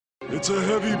It's a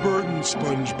heavy burden,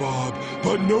 SpongeBob,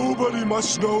 but nobody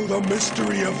must know the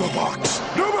mystery of the box.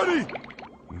 Nobody!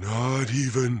 Not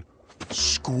even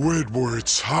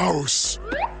Squidward's house.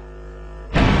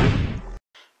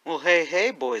 Well,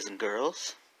 hey, boys and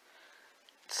girls.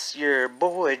 It's your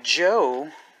boy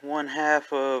Joe, one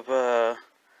half of the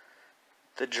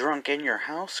Drunk in Your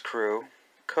House crew,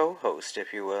 co-host,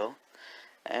 if you will.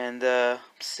 And I'm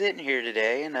sitting here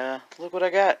today, and look what I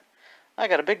got. I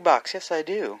got a big box. Yes, I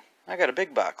do. I got a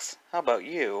big box. How about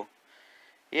you?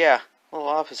 Yeah, a little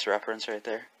Office reference right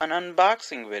there. An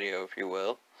unboxing video, if you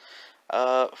will,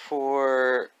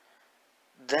 for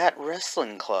That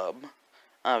Wrestling Club.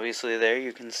 Obviously, there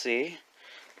you can see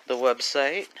the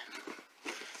website,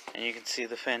 and you can see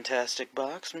the fantastic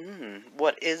box.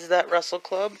 What is That Wrestle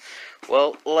Club?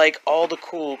 Well, like all the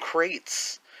cool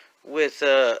crates with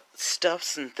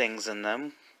stuffs and things in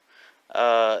them,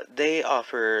 they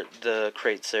offer the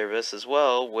crate service as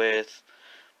well with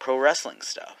pro wrestling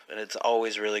stuff, and it's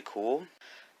always really cool.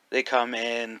 They come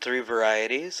in 3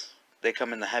 varieties. They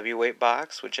come in the heavyweight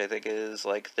box, which I think is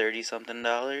like $30-something,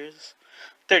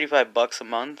 $35 a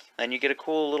month, and you get a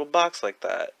cool little box like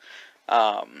that.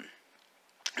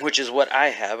 Which is what I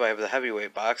have. I have the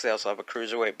heavyweight box. They also have a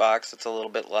cruiserweight box that's a little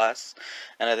bit less,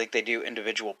 and I think they do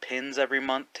individual pins every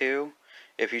month too.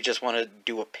 If you just want to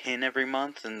do a pin every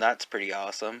month, then that's pretty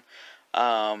awesome.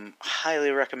 Highly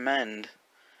recommend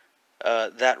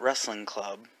That Wrestling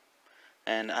Club.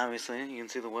 And obviously, you can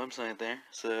see the website there.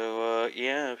 So,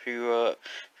 yeah, if you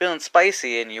feeling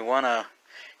spicy and you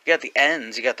got the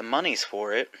ends, you got the monies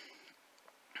for it,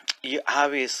 you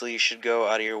obviously should go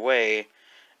out of your way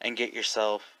and get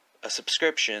yourself a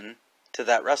subscription to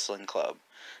That Wrestling Club.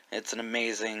 It's an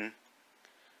amazing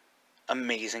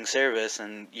service,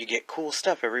 and you get cool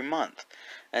stuff every month.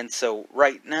 And so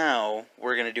right now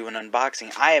we're going to do an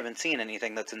unboxing. I haven't seen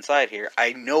anything that's inside here.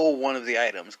 I know one of the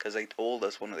items because they told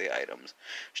us one of the items,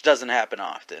 which doesn't happen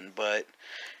often, but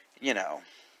you know,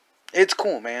 it's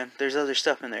cool, man. There's other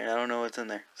stuff in there. I don't know what's in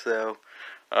there. So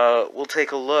we'll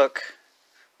take a look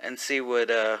and see what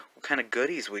kind of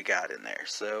goodies we got in there.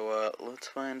 So let's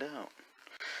find out.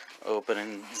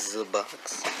 Opening the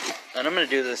box. And I'm going to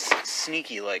do this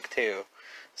sneaky-like, too.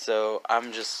 So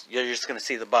you're just going to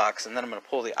see the box, and then I'm going to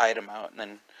pull the item out, and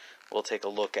then we'll take a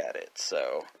look at it.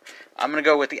 So, I'm going to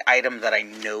go with the item that I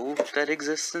know that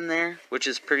exists in there, which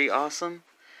is pretty awesome.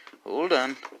 Hold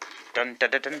on. Dun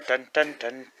dun dun dun dun dun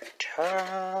dun.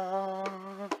 Ta.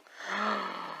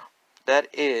 That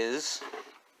is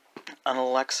an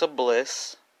Alexa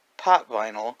Bliss pop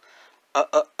vinyl,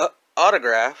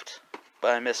 autographed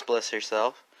by Miss Bliss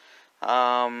herself.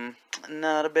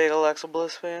 Not a big Alexa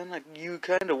Bliss fan. Like, you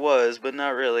kind of was, but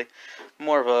not really.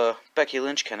 More of a Becky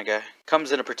Lynch kind of guy.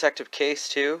 Comes in a protective case,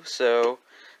 too, so...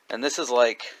 And this is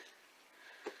like...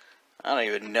 I don't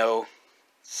even know...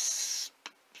 6,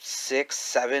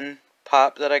 7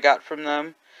 pop that I got from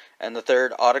them. And the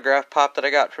 3rd autograph pop that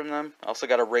I got from them. Also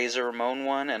got a Razor Ramon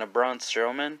one and a Braun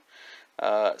Strowman.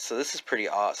 So this is pretty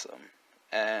awesome.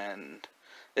 And...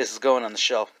 this is going on the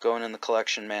shelf, going in the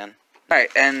collection, man.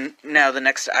 Alright, and now the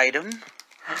next item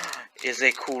is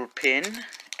a cool pin,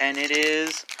 and it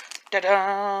is,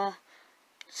 ta-da,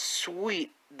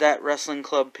 sweet, That Wrestling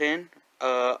Club pin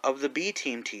of the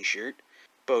B-Team t-shirt,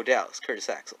 Bo Dallas, Curtis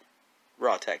Axel,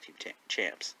 Raw Tag Team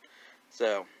Champs.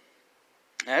 So,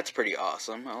 that's pretty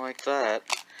awesome. I like that.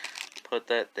 Put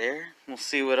that there. We'll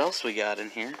see what else we got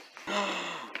in here.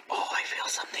 Oh, I feel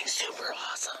something super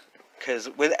awesome. Because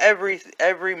with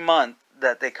every month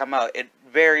that they come out, it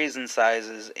varies in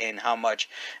sizes and how much.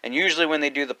 And usually when they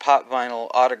do the pop vinyl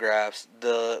autographs,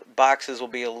 the boxes will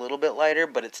be a little bit lighter,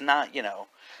 but it's not,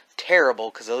 terrible,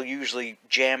 because they'll usually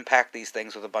jam-pack these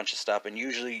things with a bunch of stuff. And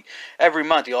usually, every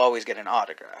month, you'll always get an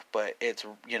autograph. But it's,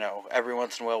 every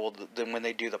once in a while, then when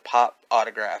they do the pop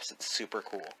autographs, it's super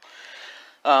cool.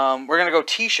 We're going to go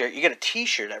t-shirt. You get a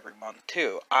t-shirt every month,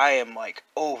 too. I am, like,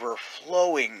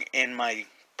 overflowing in my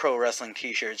pro wrestling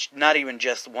t-shirts. Not even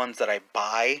just ones that I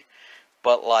buy,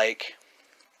 but, like,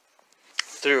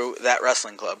 through That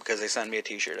Wrestling Club, because they send me a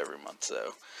t-shirt every month,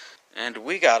 so. And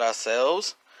we got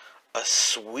ourselves a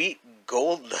sweet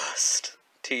Goldust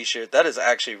t-shirt. That is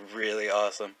actually really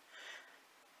awesome.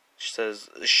 It says,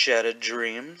 Shattered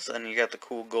Dreams, and you got the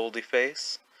cool Goldie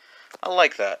face. I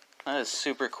like that. That is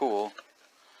super cool.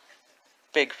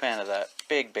 Big fan of that.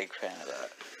 Big fan of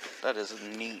that. That is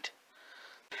neat.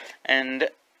 And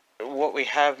what we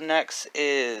have next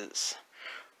is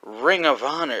Ring of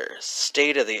Honor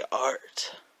State of the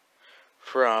Art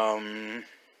from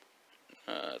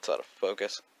it's out of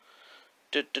focus.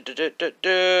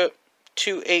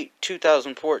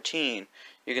 2/8/2014.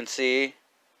 You can see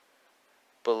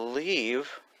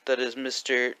believe that is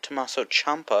Mr. Tommaso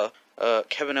Ciampa,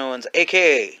 Kevin Owens,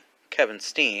 a.k.a. Kevin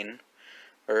Steen,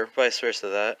 or vice versa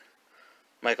that.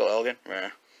 Michael Elgin,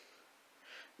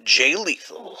 Jay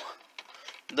Lethal,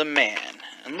 the man.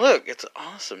 And look, it's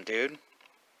awesome, dude.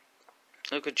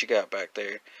 Look what you got back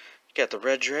there. You got the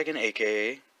Red Dragon,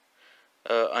 a.k.a.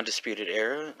 Undisputed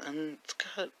Era, and it's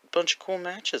got a bunch of cool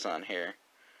matches on here.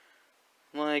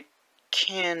 Like,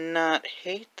 cannot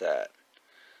hate that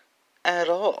at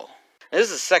all. This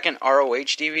is the second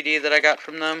ROH DVD that I got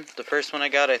from them. The first one I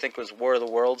got, I think, was War of the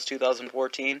Worlds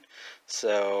 2014.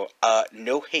 So,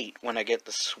 no hate when I get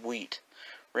the sweet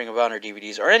Ring of Honor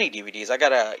DVDs, or any DVDs. I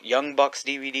got a Young Bucks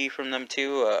DVD from them,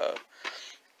 too,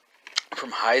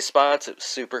 from High Spots. It was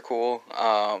super cool.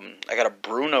 I got a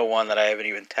Bruno one that I haven't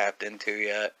even tapped into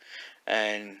yet.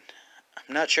 And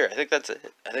I'm not sure. I think that's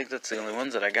it. I think that's the only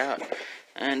ones that I got.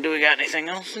 And do we got anything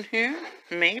else in here?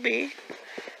 Maybe.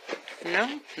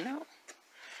 No.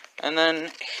 And then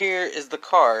here is the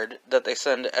card that they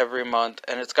send every month,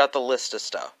 and it's got the list of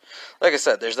stuff. Like I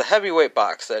said, there's the heavyweight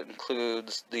box that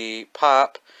includes the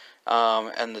pop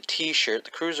and the t-shirt. The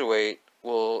cruiserweight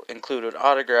will include an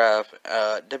autograph,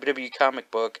 WWE comic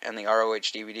book, and the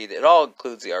ROH DVD. It all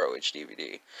includes the ROH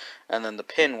DVD. And then the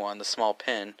pin one, the small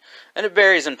pin. And it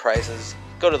varies in prices.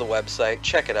 Go to the website,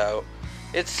 check it out.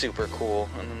 It's super cool.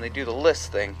 And then they do the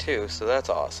list thing too, so that's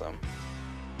awesome.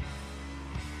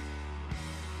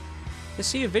 To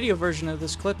see a video version of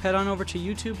this clip, head on over to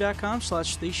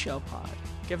youtube.com/theshellpod.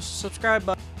 Give us a subscribe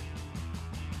button.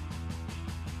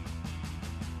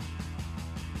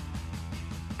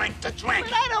 To drink.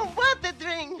 But I don't want the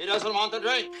drink. He doesn't want the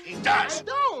drink. He does. I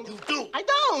don't. You do. I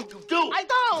don't. You do. I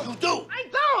don't. You do. I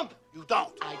don't. You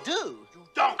don't. I do. You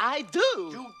don't. I do.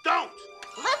 You don't.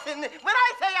 Listen, when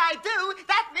I say I do,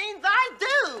 that means I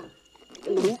do.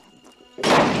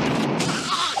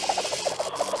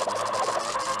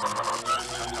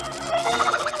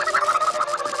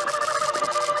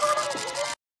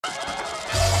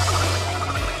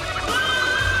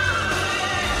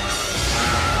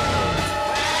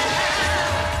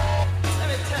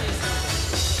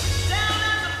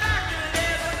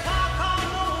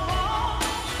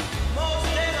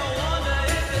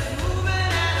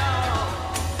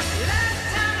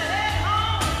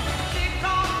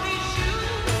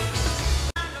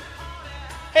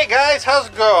 Hey guys, how's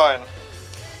it going?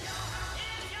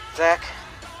 Zach,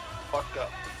 Fucked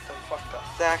up. Done fucked up.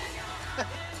 Zach,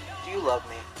 do you love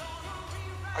me?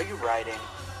 Are you riding?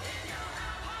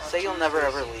 Say you'll never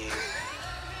ever leave.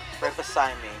 Right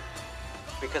beside me.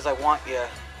 Because I want you,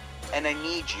 and I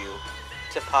need you,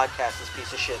 to podcast this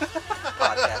piece of shit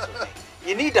podcast with me.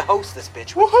 You need to host this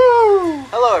bitch with me. Woohoo!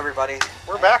 Hello, everybody.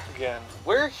 We're back again.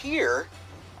 We're here.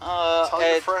 Tell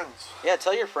your friends. Yeah,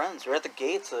 tell your friends. We're at the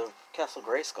gates of Castle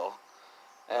Grayskull.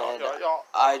 And Yeah.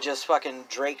 I just fucking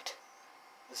draked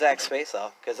Zach's face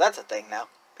off. Because that's a thing now.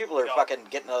 People are Yeah. fucking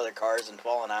getting out of their cars and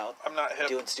falling out. I'm not hip.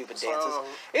 Doing stupid so dances.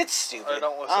 It's stupid. I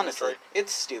don't listen to Honestly, Drake.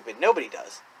 it's stupid. Nobody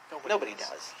does. Nobody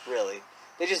does. Really.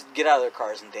 They just get out of their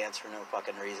cars and dance for no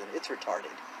fucking reason. It's retarded.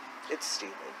 It's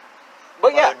stupid.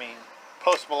 But yeah. I mean,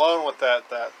 Post Malone with that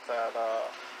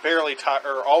barely tired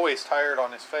or always tired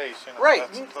on his face. You know, Right.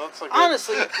 That's a good...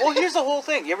 Honestly, well, here's the whole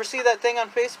thing. You ever see that thing on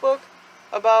Facebook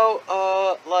about,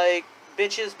 like,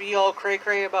 bitches be all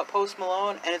cray-cray about Post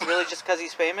Malone, and it's really just because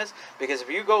he's famous? Because if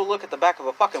you go look at the back of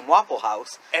a fucking Waffle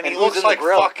House, and he who's looks in the like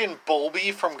grill, fucking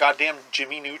Bulby from goddamn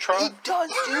Jimmy Neutron. he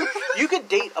does, dude. You could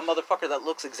date a motherfucker that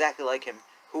looks exactly like him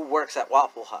who works at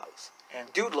Waffle House.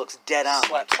 And Dude looks dead on.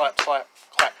 slap, slap, slap,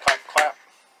 clap, clap, clap.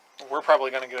 We're probably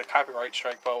gonna get a copyright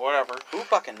strike, but whatever. Who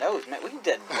fucking knows, man? We've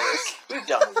done worse. We've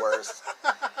done worse.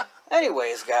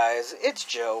 Anyways, guys, it's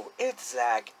Joe, it's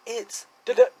Zach, it's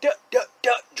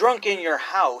Drunk in Your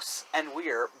House, and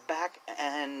we're back,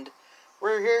 and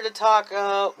we're here to talk,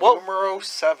 Numero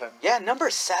 7. yeah, number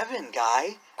 7,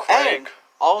 guy. Craig. And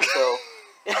also,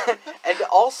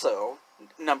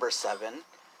 number 7,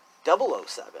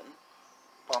 007.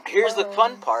 Here's the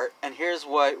fun part, and here's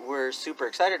what we're super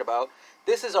excited about.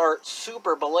 This is our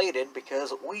super belated,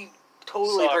 because we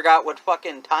totally forgot what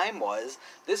fucking time was.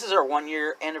 This is our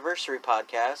 1-year anniversary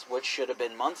podcast, which should have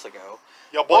been months ago.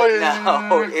 Yo, boy. But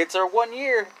no, it's our 1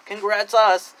 year. Congrats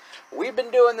us. We've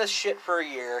been doing this shit for a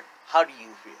year. How do you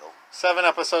feel? 7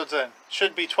 episodes in.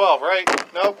 Should be 12, right?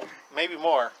 Nope. Maybe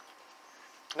more.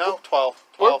 No, 12.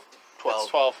 12. 12. It's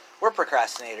 12. We're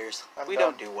procrastinators. We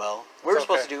dumb. don't do well. We were It's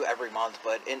supposed okay. to do every month,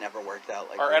 but it never worked out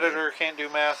like Our we did. editor can't do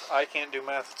math. I can't do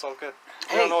math. It's all good. We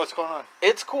Hey. don't know what's going on.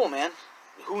 It's cool, man.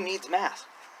 Who needs math?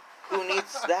 Who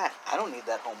needs that? I don't need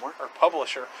that homework. Our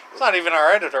publisher. It's not even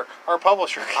our editor. Our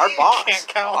publisher. Our boss. Can't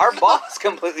count. Our boss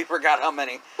completely forgot how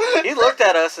many. He looked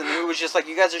at us and he was just like,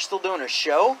 "You guys are still doing a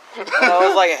show?" And I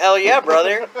was like, "Hell yeah,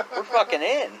 brother. We're fucking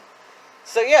in."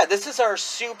 So yeah, this is our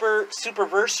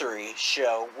superversary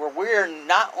show where we're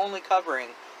not only covering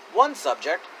one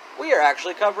subject, we are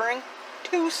actually covering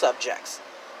 2 subjects.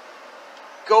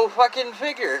 Go fucking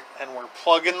figure. And we're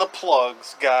plugging the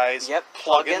plugs, guys. Yep,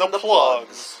 Plugging the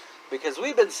plugs. Because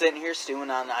we've been sitting here stewing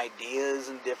on ideas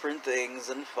and different things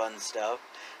and fun stuff.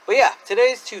 But yeah,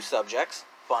 today's 2 subjects,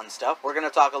 fun stuff. We're going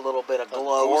to talk a little bit of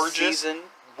Glow Gorgeous season.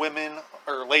 women,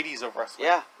 or ladies of wrestling.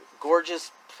 Yeah,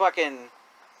 gorgeous fucking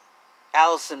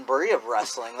Allison Brie of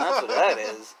wrestling. That's what that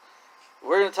is.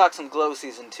 We're going to talk some Glow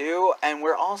season 2, and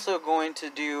we're also going to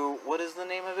do, what is the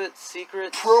name of it?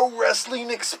 Secret? Pro Wrestling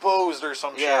Exposed or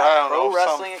some shit. Yeah, I don't Pro know.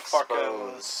 Wrestling some fucking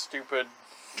Exposed. stupid.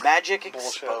 Magic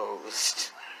Bullshit. Exposed.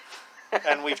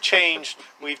 And we've changed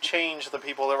the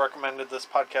people that recommended this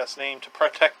podcast name to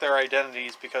protect their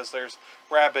identities because there's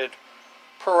rabid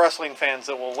pro wrestling fans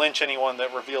that will lynch anyone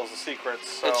that reveals the secrets.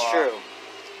 So, It's true.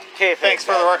 Kayfabe. Thanks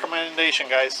for the recommendation,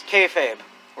 guys. Kayfabe.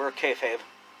 We're kayfabe.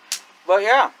 But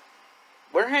yeah,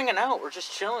 we're hanging out. We're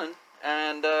just chilling.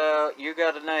 And you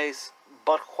got a nice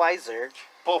Budweiser.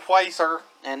 Budweiser.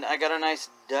 And I got a nice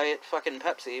Diet fucking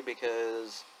Pepsi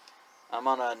because I'm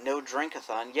on a no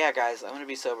drink-a-thon. Yeah, guys, I'm going to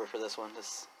be sober for this one.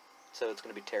 So it's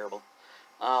going to be terrible.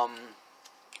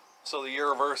 So the year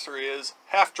anniversary is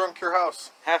half drunk your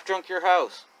house. Half drunk your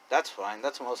house. That's fine.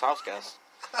 That's most house guests.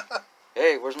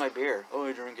 Hey, where's my beer? Oh,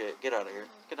 I drink it. Get out of here.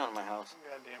 Get out of my house.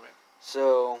 God damn it.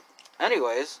 So,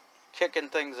 anyways, kicking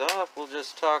things off, we'll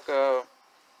just talk,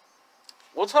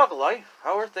 we'll talk life.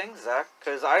 How are things, Zach?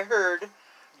 Because I heard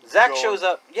Zach Going. shows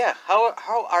up. Yeah, how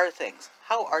are things?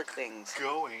 How are things?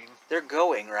 Going. They're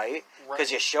going, right? Because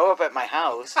Right. you show up at my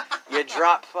house, you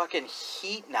drop fucking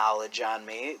heat knowledge on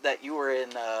me that you were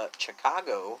in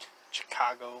Chicago,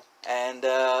 and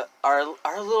our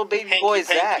little baby boy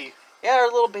Hanky Zach. panky. Yeah,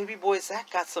 our little baby boy Zach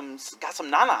got some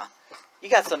nana. You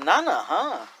got some nana,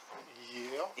 huh?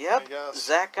 Yep. Yep. I guess.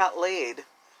 Zach got laid,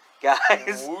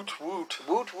 guys. Woot woot.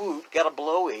 Woot woot. Got a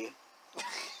blowy.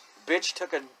 Bitch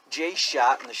took a J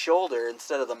shot in the shoulder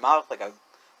instead of the mouth, like a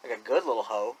good little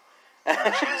hoe.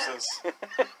 Jesus.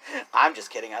 I'm just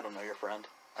kidding. I don't know your friend.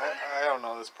 I don't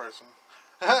know this person.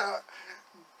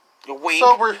 Wink.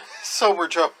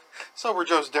 Sober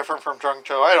Joe's different from Drunk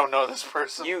Joe. I don't know this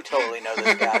person. You totally know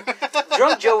this guy.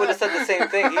 Drunk Joe would have said the same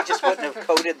thing. He just wouldn't have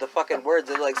coded the fucking words.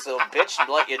 They're like, so bitch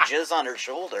let you jizz on her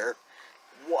shoulder.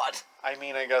 What? I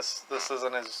mean, I guess this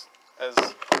isn't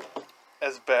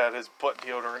as bad as butt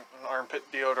deodorant and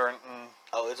armpit deodorant and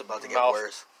Oh, it's about to get mouth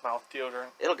worse. mouth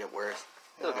deodorant. It'll get worse.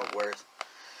 It'll get worse.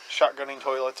 Shotgunning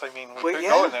toilets. I mean, we Well, could yeah.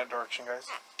 go in that direction, guys.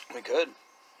 We could.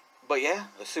 But yeah,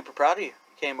 I was super proud of you. You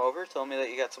came over, told me that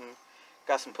you got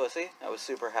some pussy. I was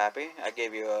super happy. I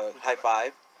gave you a high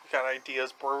five. We got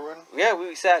ideas brewing. Yeah,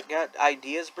 got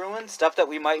ideas brewing, stuff that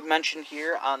we might mention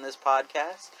here on this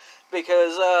podcast.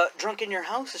 Because Drunk in Your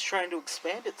House is trying to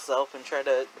expand itself and try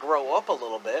to grow up a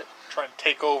little bit. Trying to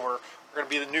take over. We're gonna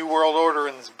be the new world order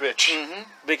in this bitch. Mm-hmm.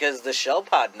 Because the Shell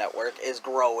Pod Network is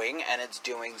growing and it's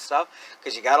doing stuff.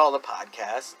 Because you got all the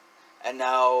podcasts, and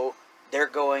now they're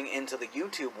going into the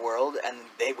YouTube world, and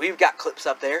we've got clips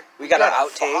up there. We got our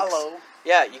outtakes. Follow.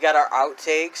 Yeah, you got our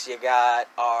outtakes. You got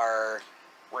our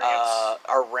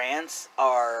rants.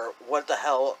 Our what the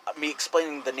hell? Me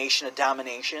explaining the Nation of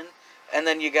Domination, and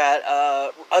then you got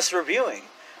us reviewing.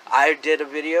 I did a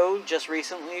video just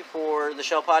recently for the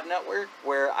Shell Pod Network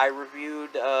where I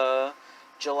reviewed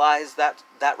July's that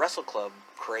Wrestle Club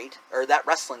crate, or that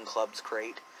Wrestling Club's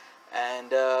crate,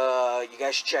 and you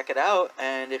guys should check it out.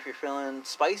 And if you're feeling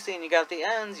spicy and you got the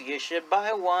ends, you should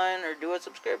buy one or do a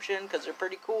subscription because they're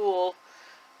pretty cool.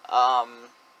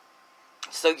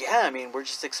 So yeah, I mean, we're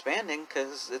just expanding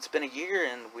because it's been a year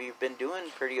and we've been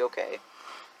doing pretty okay.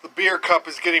 The beer cup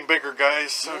is getting bigger,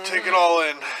 guys. So take it all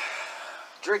in.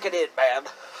 Drink it in, man.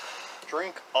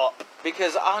 Drink up.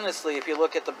 Because honestly, if you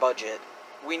look at the budget,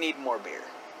 we need more beer.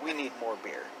 We need more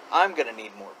beer. I'm gonna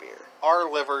need more beer.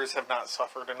 Our livers have not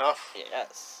suffered enough.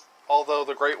 Yes. Although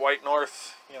the Great White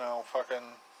North,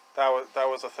 fucking that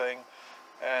was a thing,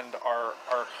 and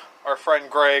our friend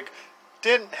Greg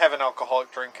didn't have an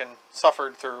alcoholic drink and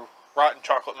suffered through rotten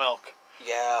chocolate milk.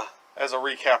 Yeah. As a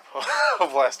recap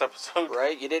of last episode.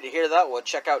 Right? You didn't hear that one.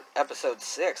 Check out episode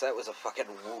 6. That was a fucking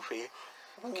woofy.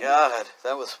 God,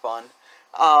 that was fun.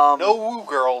 No woo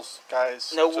girls,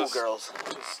 guys. No woo girls.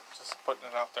 Just putting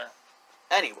it out there.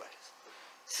 Anyways.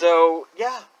 So,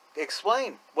 yeah.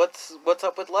 Explain. What's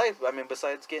up with life? I mean,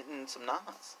 besides getting some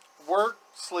nanas. Work,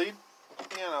 sleep,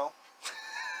 you know,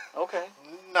 Okay.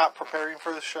 not preparing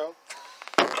for the show.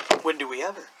 When do we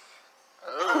ever?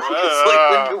 It's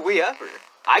like, when do we ever?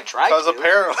 I tried Because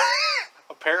to.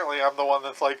 apparently I'm the one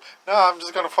that's like, no, I'm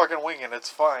just going to fucking wing it. It's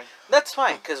fine. That's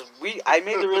fine, because I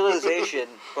made the realization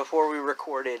before we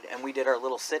recorded and we did our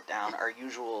little sit down, our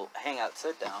usual hangout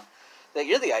sit down, that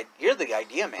you're the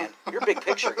idea man. You're a big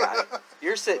picture guy.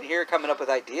 You're sitting here coming up with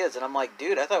ideas, and I'm like,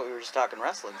 dude, I thought we were just talking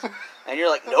wrestling. And you're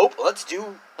like, nope, let's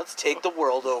take the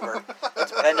world over.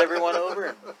 Let's bend everyone over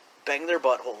and bang their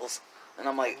buttholes. And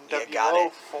I'm like, yeah, got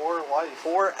it. for life.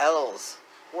 4 L's.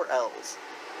 4 L's.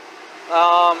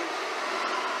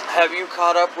 Have you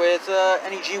caught up with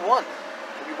any G1?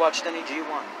 Have you watched any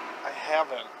G1? I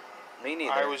haven't. Me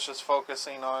neither. I was just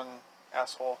focusing on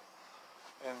asshole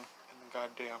and the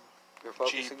goddamn You're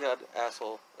focusing Jeep. on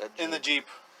asshole. In the Jeep.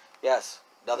 Yes.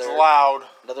 It's loud.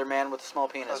 Another man with a small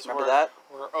penis. 'Cause Remember that?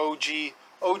 We're OG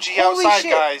Holy outside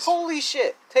shit. guys. Holy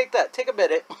shit. Take that. Take a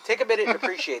minute and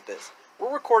appreciate this.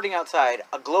 We're recording outside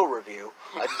a Glow review.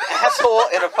 An asshole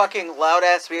in a fucking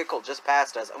loud-ass vehicle just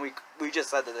passed us, and we just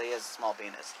said that he has a small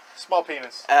penis. Small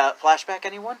penis. Flashback,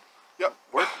 anyone? Yep.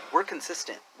 We're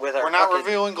consistent with our We're not fucking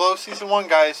reviewing Glow Season 1,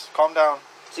 guys. Calm down.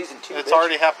 Season 2, It's bitch.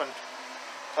 already happened.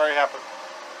 It's already happened.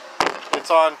 It's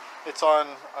on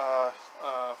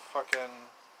fucking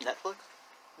Netflix?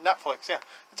 Netflix, yeah.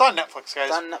 It's on Netflix, guys.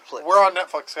 It's on Netflix. We're on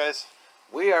Netflix, guys.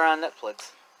 We are on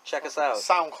Netflix. Check us out.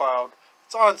 SoundCloud.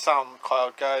 It's on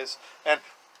SoundCloud, guys. And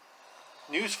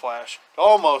newsflash, it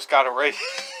almost got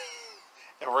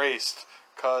erased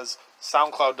because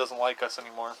SoundCloud doesn't like us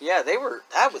anymore. Yeah,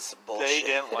 that was some bullshit. They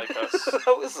didn't like us.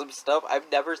 That was some stuff. I've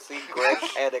never seen Greg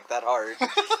panic that hard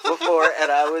before,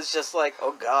 and I was just like,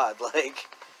 oh god, like...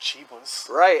 Jeebus.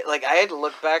 Right, like, I had to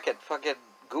look back at fucking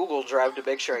Google Drive to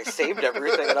make sure I saved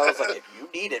everything, and I was like, if you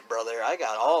need it, brother, I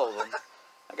got all of them.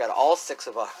 I got all 6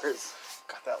 of ours.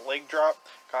 Got that leg drop.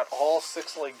 Got all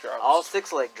 6 leg drops. All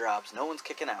 6 leg drops. No one's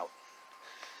kicking out.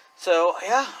 So,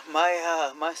 yeah,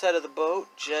 my side of the boat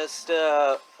just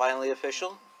finally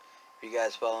official. If you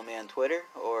guys follow me on Twitter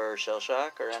or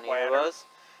Shellshock or any of us,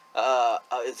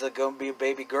 it's going to be a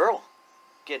baby girl.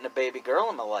 Getting a baby girl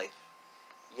in my life.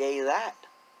 Yay that.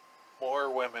 More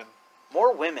women.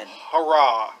 More women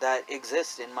Hurrah. that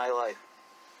exist in my life.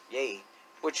 Yay.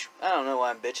 Which, I don't know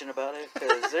why I'm bitching about it,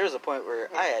 because there's a point where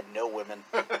I had no women.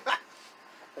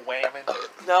 Whamming.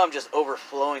 Now I'm just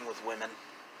overflowing with women.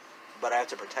 But I have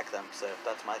to protect them, so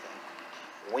that's my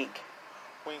thing. Wink.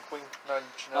 Wink, wink, nudge,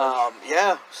 nudge.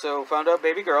 Yeah, so found out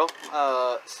baby girl.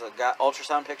 So got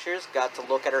ultrasound pictures, got to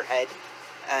look at her head,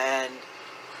 and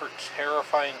Her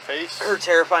terrifying face. her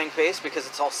terrifying face because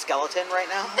it's all skeleton right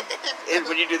now.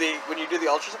 when you do the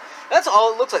ultrasound, that's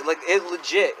all it looks like. Like it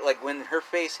legit. Like when her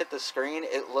face hit the screen,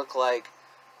 it looked like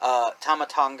Tama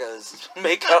Tonga's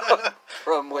makeup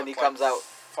from when he comes out.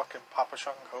 Fucking Papa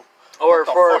Shango. Or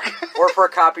What the for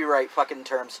copyright fucking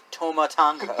terms, Toma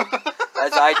Tonga,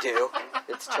 as I do.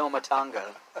 It's Toma Tonga.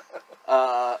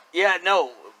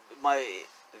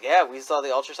 We saw the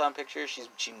ultrasound picture.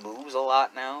 She moves a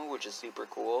lot now, which is super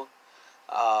cool.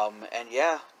 And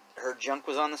yeah, her junk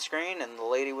was on the screen, and the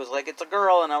lady was like, "It's a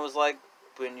girl," and I was like,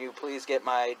 "Can you please get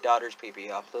my daughter's pee-pee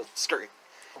off the screen?"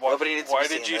 Nobody needs to Why be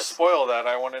did seeing you this. spoil that?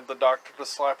 I wanted the doctor to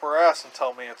slap her ass and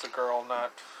tell me it's a girl,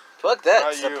 not... Fuck that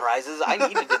Not you. surprises. I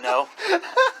needed to know.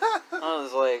 I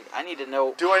was like, I need to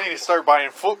know. Do I need to start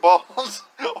buying footballs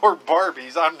or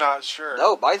Barbies? I'm not sure.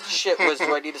 No, my shit was,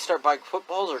 do I need to start buying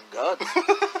footballs or guns?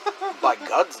 Buy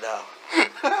guns now.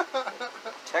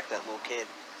 Protect that little kid.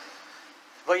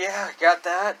 But yeah, got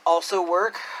that. Also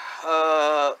work.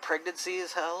 Pregnancy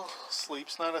is hell.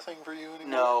 Sleep's not a thing for you anymore?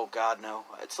 No, God, no.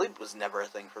 Sleep was never a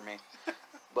thing for me.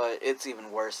 But it's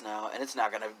even worse now, and it's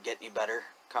not going to get any better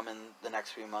coming the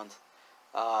next few months.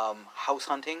 House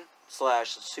hunting /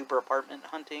 super apartment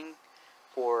hunting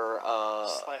for...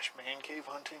 / man cave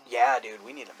hunting? Yeah, dude,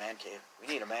 we need a man cave. We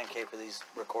need a man cave for these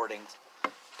recordings.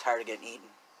 Tired of getting eaten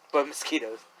by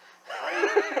mosquitoes.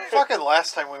 Fucking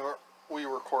last time we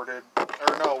recorded...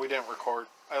 Or no, we didn't record.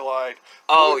 I lied.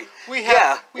 Oh, we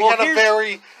had a here's-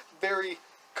 very, very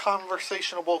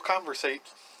conversational conversation.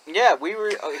 Yeah, we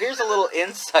were. Here's a little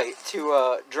insight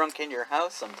to drunk in your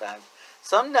house. Sometimes,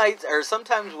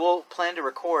 sometimes we'll plan to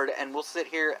record and we'll sit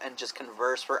here and just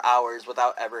converse for hours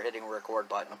without ever hitting a record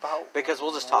button. Because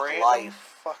we'll just talk random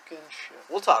life. Fucking shit.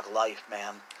 We'll talk life,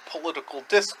 man. Political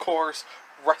discourse,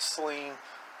 wrestling,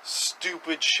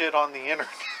 stupid shit on the internet.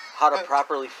 How to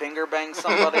properly finger bang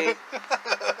somebody.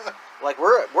 Like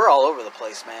we're all over the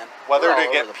place, man. Whether We're all to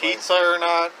over get the place. pizza or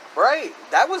not. Right,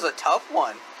 that was a tough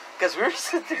one. Because we were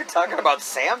sitting there talking about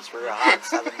Sam's for a hot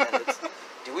 7 minutes.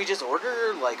 Do we just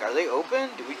order? Like, are they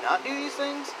open? Do we not do these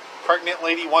things? Pregnant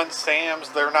lady wants Sam's.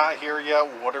 They're not here yet.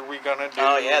 What are we gonna do?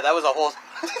 Oh, yeah, that was a whole...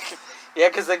 Yeah,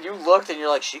 because then you looked and you're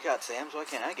like, she got Sam's, why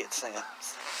can't I get Sam's?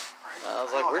 I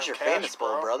was like, where's your cash, famous bowl,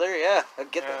 bro. brother? Yeah,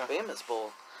 get the famous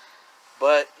bowl.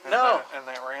 But, no. And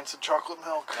that rancid chocolate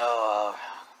milk. Oh,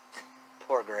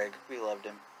 poor Greg. We loved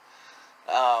him.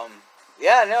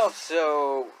 Yeah, no,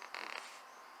 so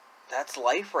that's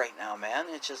life right now, man.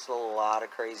 It's just a lot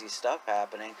of crazy stuff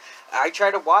happening. I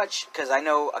try to watch, because I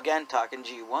know, again, talking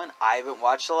G1, I haven't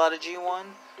watched a lot of G1,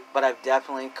 but I've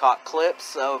definitely caught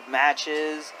clips of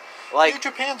matches. Like, New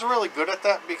Japan's really good at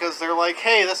that because they're like,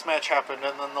 hey, this match happened,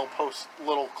 and then they'll post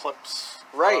little clips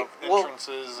right, of well,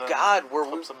 entrances and God,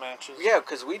 clips of matches. Yeah,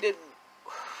 because we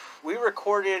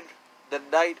recorded the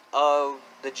night of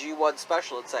the G1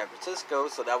 special in San Francisco,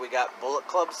 so now we got Bullet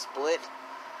Club Split.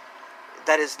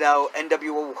 That is now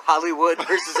NWO Hollywood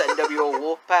versus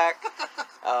NWO Wolfpack.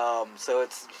 So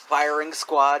it's Firing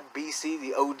Squad, BC,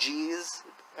 the OGs.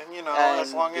 And, you know, And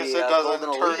as long as the, it doesn't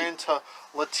Golden turn Elite. into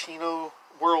Latino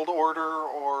World Order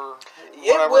or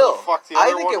It whatever will. the fuck the I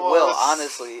other think one it will, was.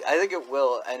 honestly. I think it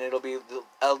will, and it'll be, the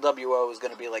LWO is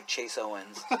going to be like Chase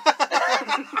Owens.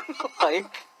 Like,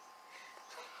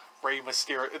 Rey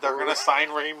Mysterio. They're going to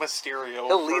sign Rey Mysterio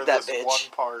he'll for lead that this bitch. one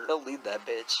part. He'll lead that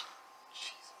bitch.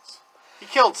 Jesus. He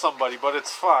killed somebody, but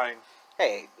it's fine.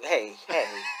 Hey.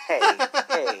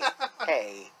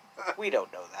 We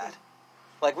don't know that.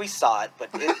 Like, we saw it, but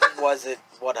it wasn't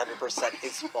 100%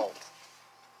 his fault.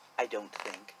 I don't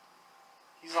think.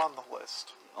 He's on the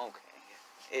list. Okay,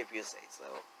 if you say so.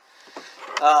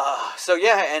 So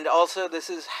yeah, and also this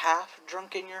is half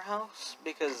drunk in your house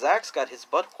because Zach's got his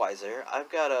Budweiser.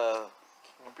 I've got a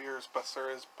King of beers, best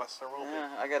there is, best there will be.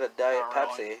 I got a Diet Not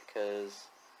Pepsi really. because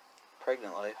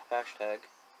pregnant life hashtag.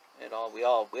 It all we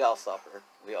all suffer.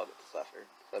 We all get to suffer.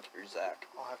 Except for Zach.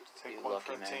 I'll have to take You one lucky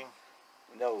for the man. team.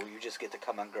 No, you just get to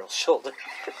come on girl's shoulder.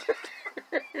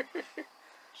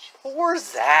 Poor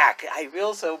Zach. I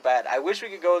feel so bad. I wish we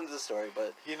could go into the story,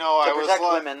 but You know, to I was protect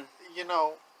like, women. you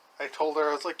know, I told her,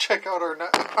 I was like, check out our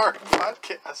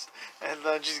podcast. And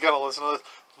then she's going to listen to this.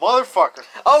 Motherfucker.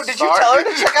 Oh, did you Sorry. tell her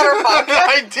to check out our podcast?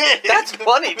 I did. That's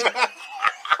funny. Dude.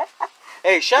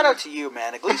 Hey, shout out to you,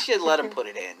 man. At least you let him put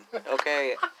it in,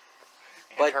 okay?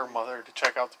 And But- her mother to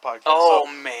check out the podcast. Oh,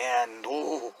 man.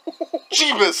 Ooh. So,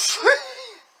 Jeebus.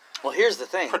 Well, here's the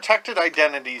thing. Protected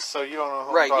identities, so you don't know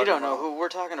who Right, I'm talking you don't know about. who we're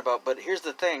talking about, but here's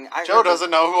the thing. Joe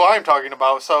doesn't know who I'm talking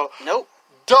about, so Nope.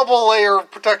 double layer of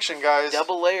protection, guys.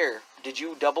 Double layer. Did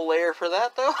you double layer for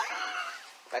that, though?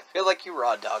 I feel like you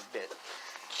raw dogged it.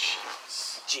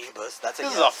 Jeebus, that's a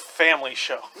This is yes. a family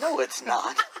show. No, it's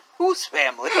not. Whose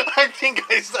family? I think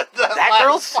I said that That last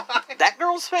girl's time. that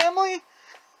girl's family?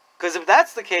 Because if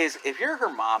that's the case, if you're her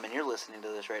mom and you're listening to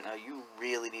this right now, you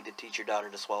really need to teach your daughter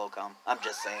to swallow cum. I'm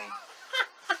just saying.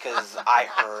 Because I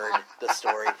heard the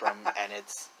story from, and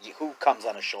it's who comes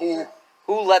on a shoulder.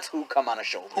 Who lets who come on a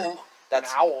shoulder? Who?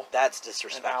 That's An owl. That's An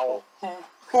disrespectful. owl.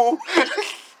 Who?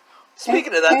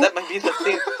 Speaking of that, that might be the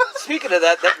theme. Speaking of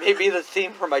that, that may be the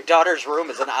theme for my daughter's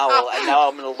room is an owl, and now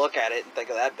I'm gonna look at it and think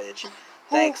of that bitch.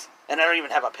 Thanks. And I don't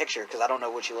even have a picture because I don't know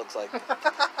what she looks like.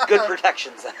 Good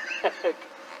protections.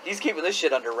 He's keeping this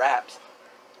shit under wraps.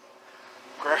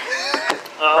 Grabbing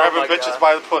my bitches God.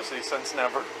 by the pussy since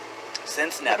never.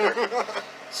 Since never.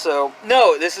 So,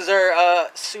 no, this is our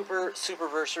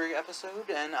superversary episode,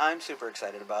 and I'm super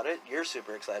excited about it. You're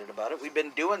super excited about it. We've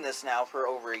been doing this now for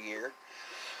over a year.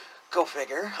 Go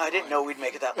figure. I didn't know we'd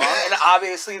make it that long. And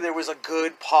obviously there was a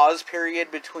good pause period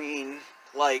between,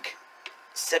 like,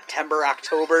 September,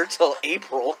 October till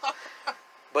April.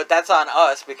 But that's on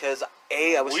us because,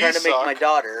 A, I was We trying to make suck. my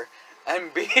daughter,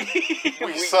 and B,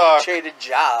 we suck. traded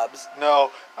jobs.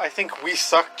 No, I think we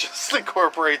suck just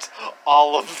incorporates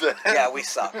all of them. Yeah, we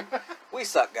suck. We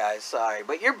suck, guys. Sorry.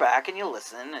 But you're back and you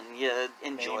listen and you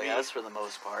enjoy Maybe. us for the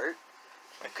most part.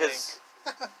 I think. Because,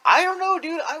 I don't know,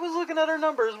 dude. I was looking at our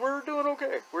numbers. We're doing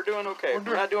okay. We're doing okay.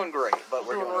 We're not doing great, but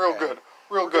we're We're doing doing real okay. good.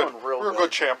 Real We're good. doing real Real good.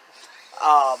 good, champ.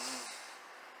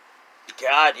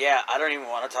 God, yeah. I don't even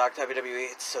want to talk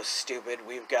WWE. It's so stupid.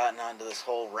 We've gotten onto this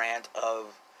whole rant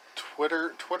of...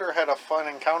 Twitter had a fun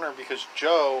encounter because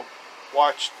Joe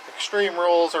watched Extreme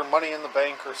Rules or Money in the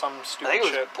Bank or some I stupid think it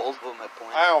was shit. both of them at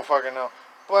point. I don't fucking know.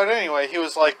 But anyway, he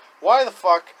was like, why the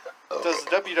fuck does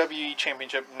the WWE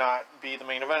Championship not be the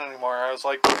main event anymore? I was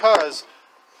like, because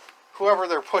whoever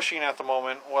they're pushing at the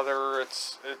moment, whether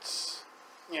it's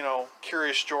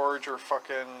Curious George or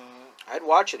fucking I'd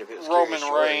watch it if it was Roman Curious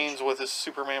George. Reigns with his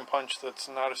Superman punch that's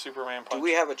not a Superman punch. Do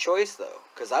we have a choice, though?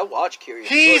 Because I watch Curious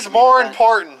George. He's more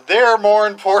important. They're more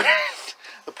important.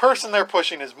 The person they're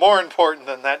pushing is more important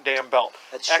than that damn belt.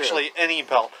 That's true. Actually, any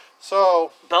belt.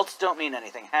 So... Belts don't mean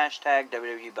anything. Hashtag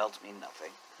WWE belts mean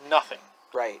nothing. Nothing.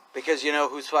 Right. Because you know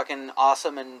who's fucking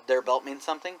awesome and their belt means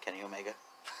something? Kenny Omega.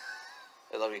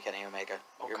 I love you, Kenny Omega.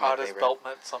 You're my Okada's favorite. belt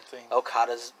meant something.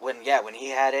 Okada's... When he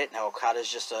had it, now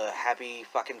Okada's just a happy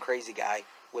fucking crazy guy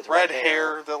with Red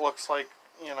hair that looks like,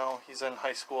 he's in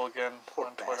high school again Poor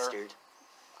on Twitter. bastard.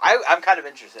 I'm kind of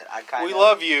interested. We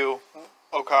love you,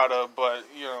 Okada, but,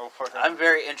 fucking... I'm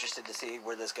very interested to see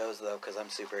where this goes, though, because I'm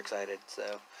super excited,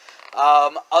 so...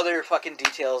 other fucking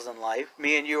details in life.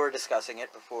 Me and you were discussing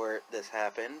it before this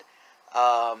happened.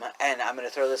 And I'm going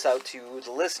to throw this out to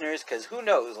the listeners, because who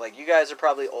knows, like, you guys are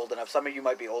probably old enough. Some of you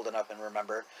might be old enough and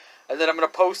remember. And then I'm going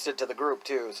to post it to the group,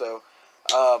 too, so...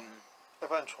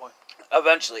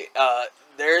 Eventually.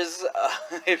 There's,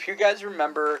 if you guys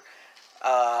remember,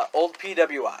 old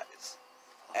PWIs,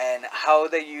 and how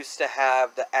they used to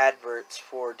have the adverts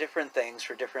for different things,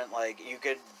 for different, like, you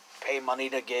could pay money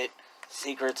to get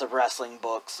Secrets of Wrestling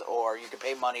books, or you could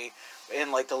pay money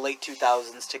in, like, the late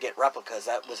 2000s to get replicas.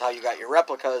 That was how you got your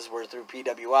replicas, were through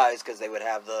PWIs, because they would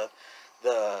have the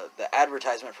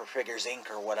advertisement for Figures Inc.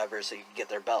 or whatever, so you could get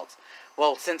their belts.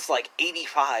 Well, since, like,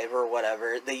 85 or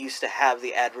whatever, they used to have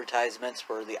the advertisements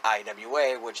for the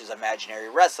IWA, which is Imaginary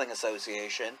Wrestling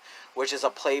Association, which is a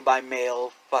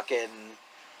play-by-mail fucking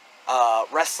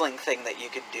wrestling thing that you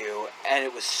could do, and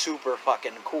it was super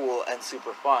fucking cool and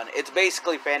super fun. It's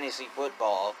basically fantasy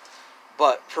football,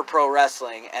 but for pro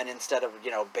wrestling, and instead of,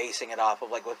 basing it off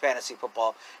of, like, with fantasy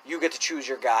football, you get to choose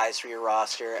your guys for your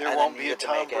roster. There won't be a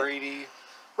Tom Brady.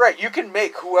 Right, you can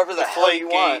make whoever the hell you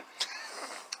want. Deflategate.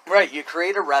 Right, you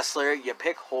create a wrestler, you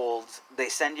pick holds, they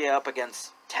send you up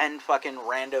against 10 fucking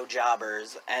rando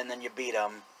jobbers, and then you beat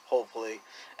them, hopefully.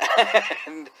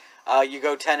 And you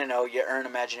go 10-0, you earn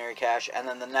imaginary cash, and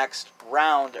then the next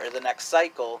round, or the next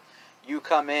cycle, you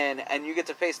come in, and you get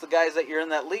to face the guys that you're in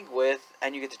that league with,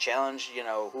 and you get to challenge,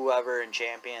 whoever and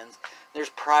champions. There's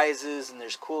prizes, and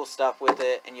there's cool stuff with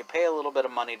it, and you pay a little bit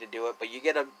of money to do it, but you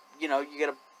get a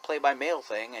play-by-mail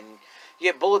thing, and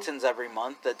you get bulletins every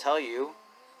month that tell you,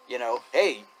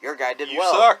 hey, your guy did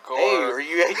well. You suck, hey, or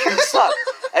you suck.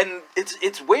 And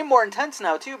it's way more intense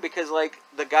now, too, because, like,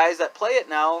 the guys that play it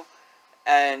now,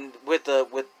 and with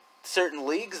certain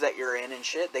leagues that you're in and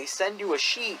shit, they send you a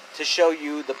sheet to show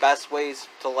you the best ways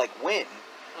to, like, win.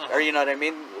 Or, you know what I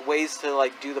mean? Ways to,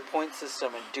 like, do the point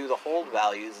system and do the hold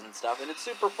values and stuff. And it's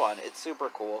super fun. It's super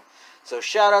cool. So,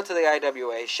 shout out to the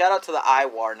IWA. Shout out to the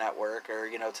iWar network, or,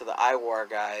 to the iWar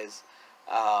guys.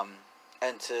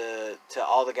 And to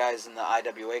all the guys in the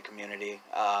IWA community,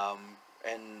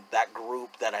 and that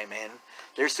group that I'm in.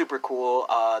 They're super cool.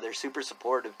 They're super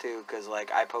supportive, too, because,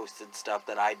 like, I posted stuff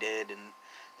that I did, and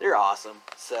they're awesome.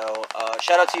 So,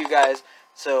 shout out to you guys.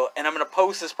 So, and I'm going to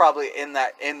post this probably in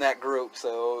that group,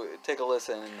 so take a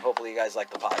listen, and hopefully you guys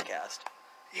like the podcast.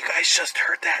 You guys just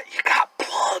heard that. You got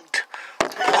plugged.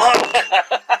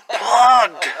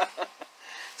 Plugged.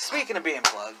 Speaking of being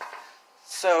plugged,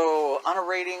 so on a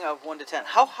rating of 1 to 10,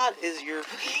 how hot is your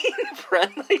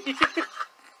friend that you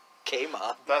came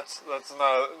up? That's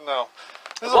not no.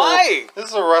 Why? This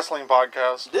is a wrestling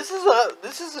podcast. This is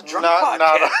a drunk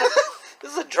podcast.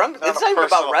 This is a drunk. It's not even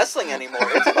about wrestling anymore.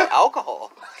 It's about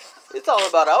alcohol. It's all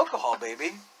about alcohol,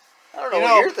 baby. I don't know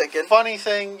what you're thinking. Funny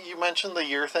thing, you mentioned the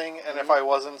year thing, and if I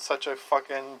wasn't such a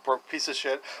fucking broke piece of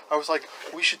shit, I was like,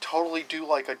 we should totally do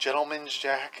like a gentleman's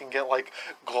jack and get like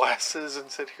glasses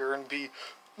and sit here and be,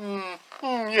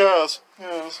 yes.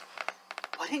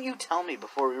 Why didn't you tell me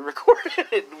before we recorded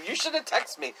it? You should have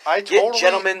texted me. Get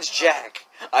gentleman's jack.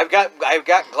 I've got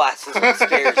glasses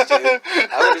upstairs, dude.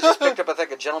 I would have just picked up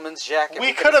a gentleman's jack.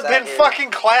 We could have been fucking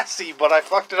classy, but I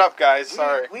fucked it up, guys.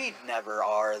 Sorry. We never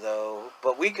are, though.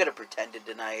 But we could have pretended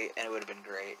tonight, and it would have been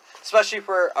great. Especially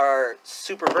for our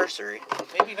superversary.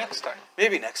 Maybe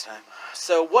next time.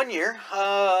 So, 1 year.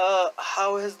 How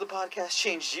has the podcast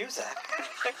changed you, Zach?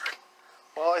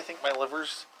 Well, I think my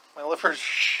liver's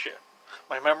shit.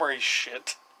 My memory's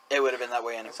shit. It would have been that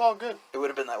way anyway. It's all good. It would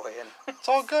have been that way anyway. It's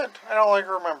all good. I don't like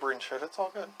remembering shit. It's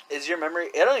all good. Is your memory?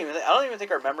 I don't even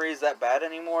think our memory is that bad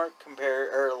anymore.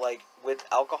 With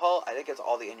alcohol, I think it's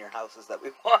all the In Your Houses that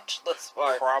we've watched thus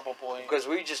far. Probably because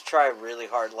we just try really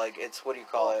hard. Like, it's, what do you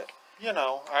call it?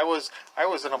 I was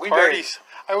in a party.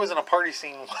 I was in a party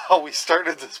scene while we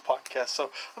started this podcast.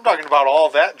 So I'm talking about all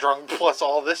that drunk plus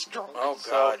all this drunk. Oh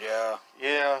God, yeah.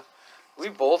 Yeah. We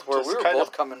both were. Just We were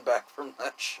both coming back from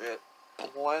that shit.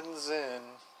 blends in.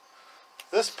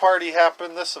 This party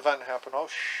happened, this event happened. Oh,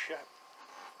 shit.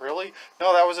 Really?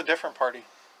 No, that was a different party.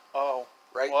 Oh.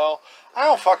 Right. Well, I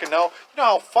don't fucking know. You know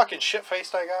how fucking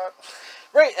shit-faced I got?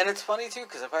 Right, and it's funny, too,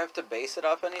 because if I have to base it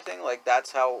off anything, like,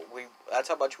 that's how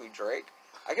much we drink.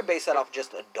 I can base that off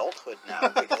just adulthood now,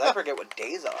 because I forget what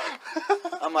days are.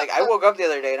 I'm like, I woke up the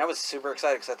other day, and I was super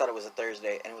excited, because I thought it was a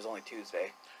Thursday, and it was only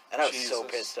Tuesday. And I was so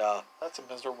Jesus. pissed off. That's a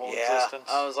miserable Yeah, existence.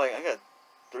 I was like, I got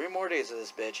 3 more days of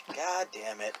this bitch. God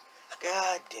damn it.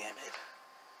 God damn it.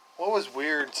 What was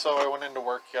weird, so I went into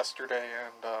work yesterday,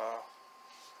 and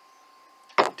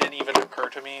it didn't even occur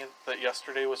to me that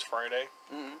yesterday was Friday.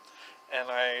 Mm-hmm. And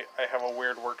I have a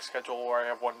weird work schedule where I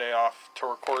have one day off to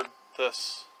record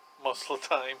this most of the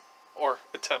time, or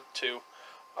attempt to.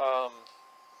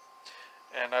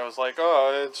 And I was like,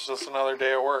 oh, it's just another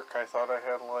day at work. I thought I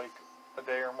had like a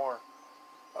day or more.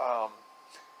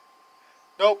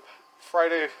 Nope.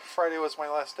 Friday was my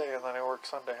last day, and then I work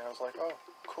Sunday. I was like, oh,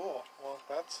 cool. Well,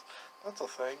 that's a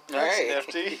thing. That's Right.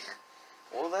 nifty.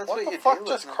 Well, that's What what the you fuck do.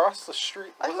 just isn't it? crossed the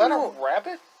street? I Was don't that know. a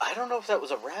rabbit? I don't know if that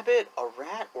was a rabbit, a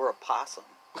rat, or a possum.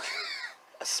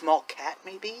 A small cat,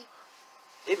 maybe?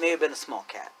 It may have been a small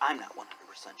cat. I'm not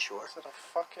 100% sure. Is it a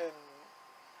fucking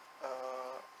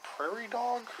prairie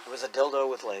dog? It was a dildo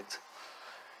with legs.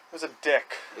 It was a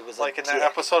dick. It was like a in that dick.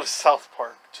 episode of South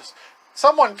Park. Just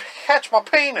someone catch my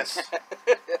penis.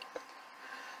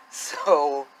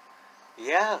 So,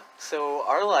 yeah. So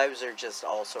our lives are just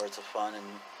all sorts of fun and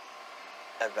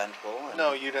eventful. And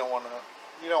No, you don't want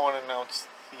to announce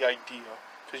the idea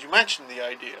because you mentioned the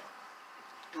idea.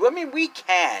 I mean, we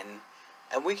can,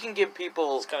 and we can give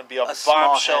people. It's gonna be a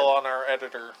small bombshell hint. on our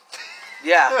editor.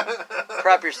 Yeah,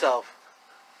 prep yourself,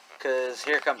 because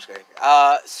here comes Greg.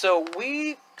 So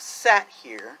we sat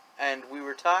here and we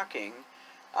were talking.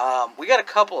 We got a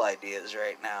couple ideas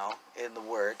right now in the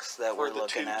works that For we're the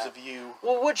looking tubes at. of you.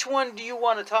 Well, which one do you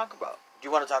want to talk about? Do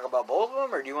you want to talk about both of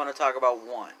them, or do you want to talk about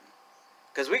one?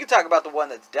 Because we can talk about the one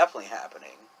that's definitely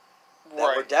happening,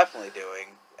 that we're definitely doing,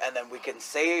 and then we can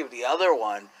save the other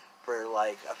one for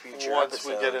like a future Once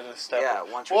episode. we get it established.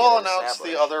 Yeah, once we we'll get it announce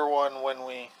established. the other one when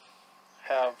we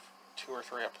have 2 or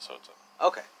 3 episodes in.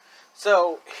 Okay,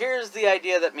 so here's the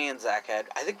idea that me and Zach had.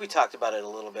 I think we talked about it a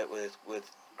little bit with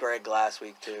Greg last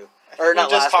week too, or we not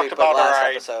just last talked week, about but last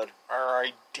our episode. Our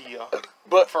idea,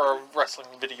 But for a wrestling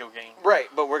video game. right,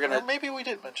 but we're Or gonna. maybe we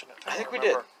did mention it. I think don't we did.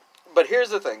 remember. But here's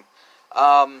the thing.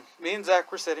 Me and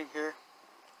Zach were sitting here.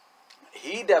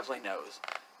 He definitely knows.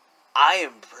 I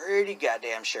am pretty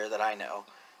goddamn sure that I know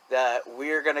that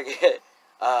we're going to get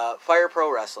Fire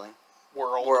Pro Wrestling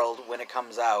World when it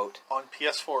comes out on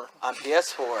PS4. on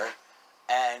PS4.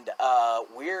 And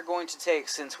we're going to take,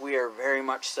 since we are very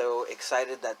much so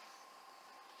excited that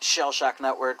Shell Shock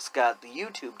Network's got the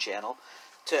YouTube channel,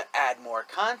 to add more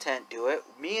content to it,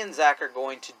 me and Zach are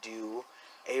going to do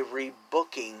a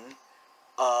rebooking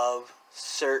of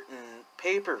certain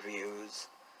pay-per-views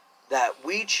that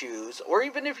we choose, or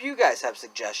even if you guys have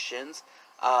suggestions,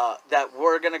 that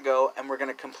we're going to go and we're going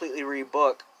to completely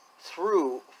rebook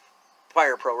through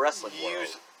Fire Pro Wrestling World.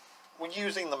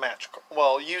 Using the match.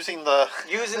 Using the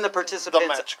Using the participants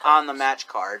match on the cards. match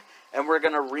card, and we're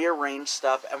going to rearrange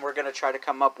stuff, and we're going to try to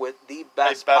come up with the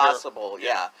best better- possible,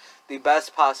 the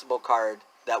best possible card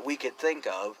that we could think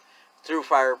of through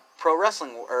Fire Pro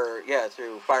Wrestling,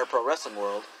 through Fire Pro Wrestling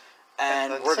World,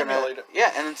 and then we're gonna simulate it.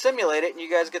 and then simulate it, and you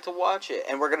guys get to watch it,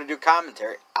 and we're gonna do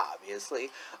commentary, obviously,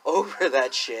 over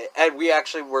that shit, and we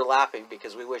actually were laughing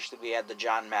because we wish that we had the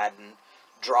John Madden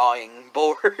drawing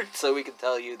board so we could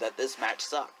tell you that this match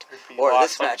sucked There'd be or lots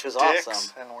this of match was dicks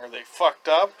awesome. and where they fucked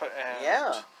up and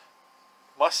Yeah.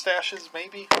 mustaches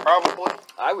maybe probably.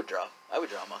 I would draw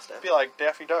a mustache. Be like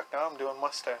Daffy Duck. Now I'm doing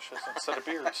mustaches instead of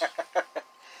beards.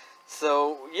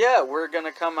 So yeah, we're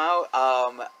gonna come out.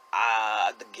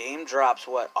 The game drops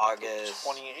August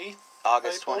 28th.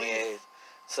 August I believe. 28th.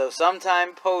 So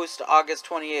sometime post August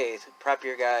 28th, prep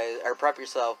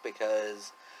yourself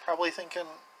because Probably thinking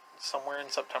somewhere in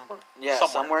September.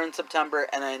 somewhere in September,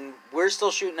 and then we're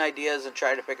still shooting ideas and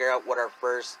trying to figure out what our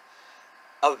first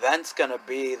event's gonna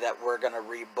be that we're gonna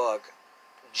rebook.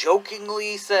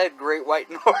 Jokingly said Great White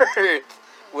North,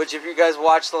 which if you guys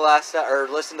watched the last or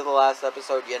listened to the last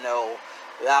episode, you know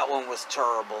that one was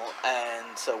terrible,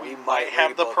 and so we might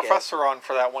have the rebook it. professor on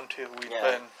for that one too.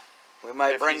 We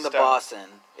might if bring he's the down. boss in.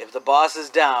 If the boss is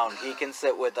down, he can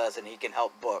sit with us and he can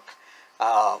help book.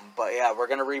 But yeah, we're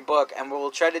gonna rebook, and we'll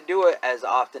try to do it as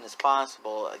often as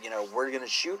possible. You know, we're gonna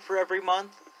shoot for every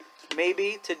month,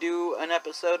 maybe to do an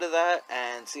episode of that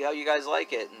and see how you guys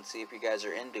like it and see if you guys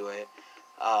are into it.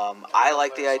 I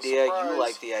like the there's a idea. You surprise.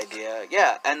 like the idea.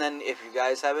 Yeah, and then if you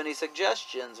guys have any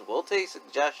suggestions, we'll take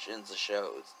suggestions of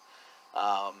shows.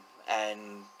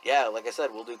 And yeah, like I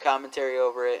said, we'll do commentary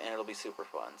over it, and it'll be super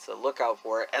fun. So look out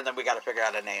for it. And then we got to figure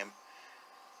out a name.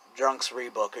 Drunk's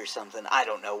Rebook or something. I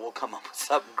don't know. We'll come up with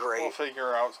something great. We'll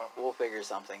figure out something. We'll figure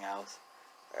something out.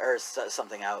 Or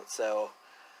something out. So,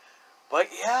 but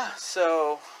yeah,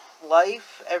 so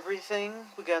life, everything,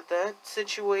 we got that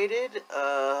situated.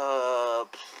 I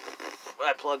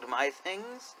plugged my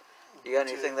things. You got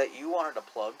anything that you wanted to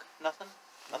plug? Nothing?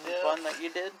 Nothing No. fun that you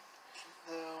did?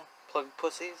 No. Plug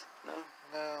pussies? No?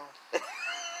 No.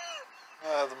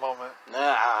 Not at the moment.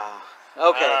 Nah.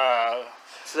 Okay.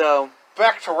 So,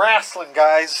 Back to wrestling,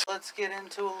 guys. let's get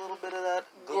into a little bit of that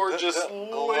Gorgeous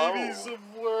glow. ladies of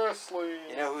wrestling.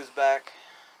 You know who's back?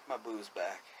 My boo's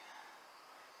back.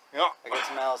 Yeah. I got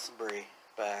some Alison Brie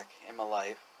back in my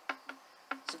life.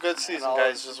 It's a good season, all-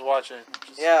 guys. Just watch it.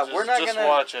 We're not just gonna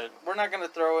watch it. We're not gonna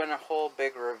throw in a whole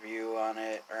big review on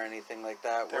it or anything like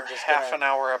that. They're We're just half gonna, an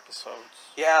hour episodes.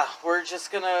 Yeah, we're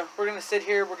gonna sit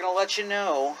here. We're gonna let you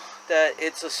know that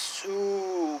it's a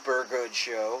super good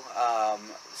show.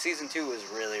 Season 2 was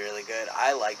really, really good.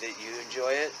 I liked it. You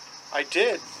enjoy it? I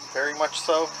did. Very much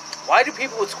so. Why do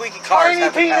people with squeaky cars Tiny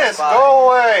have to pass penis, by? go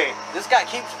away! This guy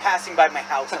keeps passing by my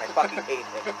house, and I fucking hate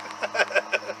him.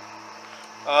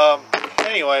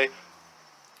 Anyway,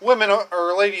 Women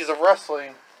or Ladies of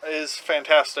Wrestling is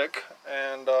fantastic,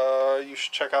 and you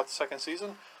should check out the second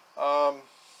season. I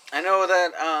know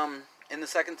that in the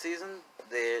second season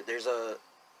there's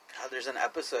an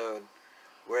episode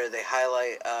where they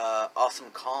highlight Awesome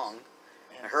Kong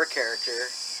and her character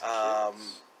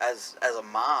as a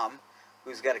mom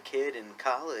who's got a kid in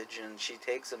college, and she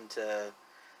takes him to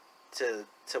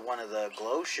one of the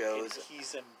Glow shows.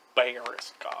 He's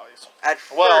embarrassed, guys. At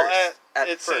first, Well, at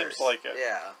it first, seems like it.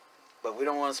 Yeah, but we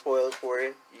don't want to spoil it for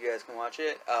you. You guys can watch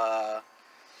it.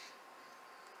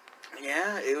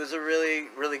 Yeah, it was a really,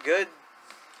 really good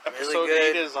Episode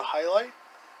good. 8 is a highlight.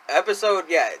 episode.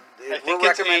 Yeah, I we're think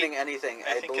it's recommending 8. anything.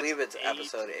 I I think believe it's it's 8.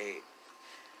 episode 8.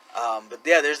 But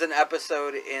yeah, there's an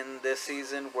episode in this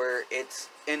season where it's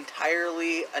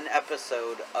entirely an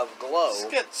episode of Glow.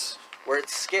 Skits. Where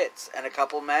it's skits and a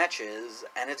couple matches,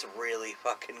 and it's really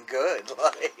fucking good.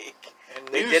 Like, And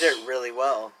they did it really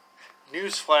well.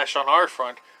 Newsflash on our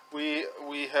front. We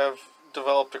have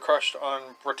developed a crush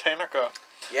on Britannica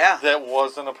Yeah. that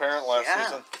wasn't apparent last Yeah.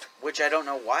 season. Which I don't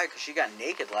know why, because she got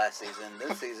naked last season.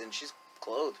 This season, she's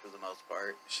clothed for the most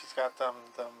part. She's got them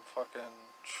fucking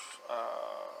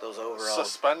Those overalls.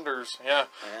 suspenders, yeah,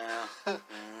 Yeah.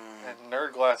 and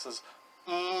nerd glasses.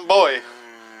 Boy.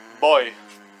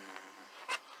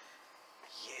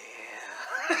 Yeah.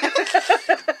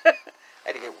 I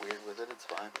had to get weird with it. It's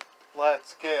fine.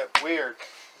 Let's get weird.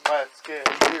 Let's get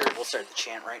weird. We'll start the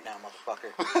chant right now,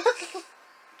 motherfucker.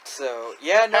 So,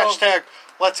 yeah, no. Hashtag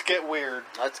let's get weird.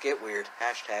 Let's get weird.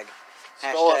 Hashtag.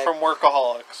 Spell it from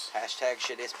Workaholics. Hashtag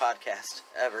shittiest podcast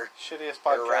ever. Shittiest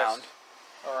podcast Around.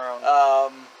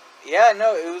 Around. Yeah,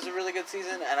 no, it was a really good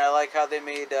season, and I like how they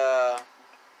made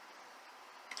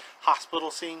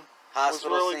Hospital scene.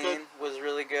 hospital was really scene good. was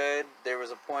really good. There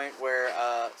was a point where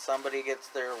somebody gets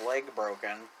their leg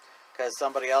broken because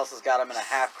somebody else has got them in a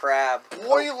half crab,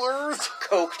 Boilers.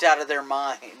 coked out of their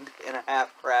mind in a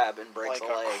half crab, and breaks Like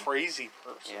a a leg. crazy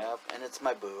person. Yep, and it's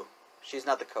my boo. She's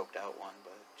not the coked out one,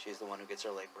 but she's the one who gets her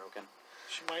leg broken.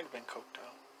 She might have been coked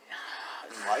out.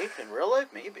 In life, in real life,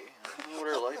 maybe. I don't know what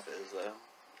her life is, though.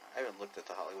 I haven't looked at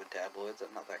the Hollywood tabloids.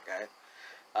 I'm not that guy.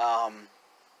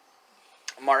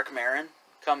 Mark Maron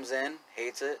comes in,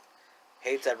 hates it,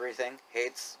 hates everything,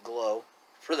 hates Glow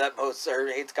for that most, or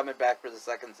hates coming back for the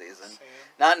second season. Sam.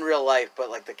 Not in real life, but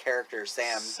like the character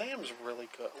Sam. Sam's really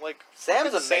good. Like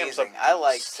Sam's fucking amazing. a I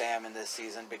like beast. Sam in this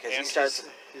season because And he starts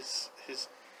his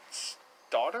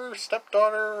daughter,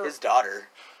 stepdaughter, his daughter.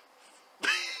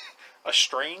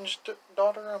 estranged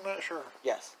daughter. I'm not sure.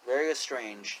 Yes, very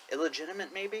estranged,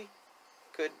 illegitimate maybe,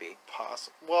 could be.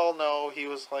 Possible. Well, no, he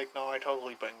was like, no, I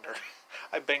totally banged her.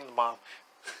 I banged the mom.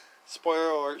 Spoiler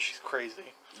alert: she's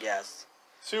crazy, Yes.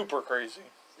 super crazy.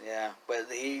 Yeah, but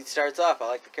he starts off, I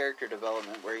like the character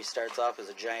development where he starts off as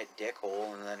a giant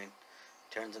dickhole and then he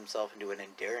turns himself into an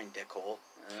endearing dickhole.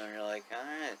 And then you're like,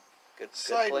 alright, good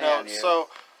Side play note: on you. so,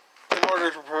 in order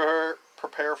to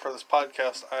prepare for this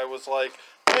podcast, I was like,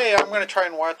 hey, I'm gonna try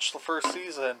and watch the first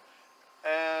season,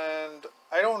 and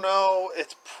I don't know,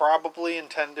 it's probably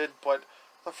intended, but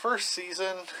the first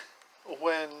season,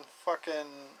 when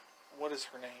fucking, what is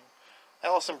her name?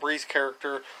 Allison Brie's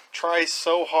character tries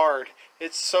so hard.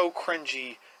 It's so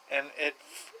cringy, and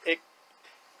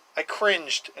I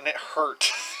cringed and it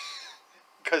hurt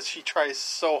because she tries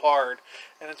so hard,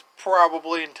 and it's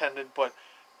probably intended, but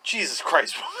Jesus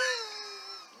Christ.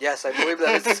 Yes, I believe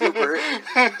that is super.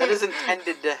 That is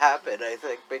intended to happen, I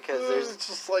think, because there's... It's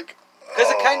just like... Because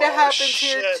it kind of oh, happens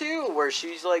shit. here, too, where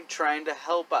she's, like, trying to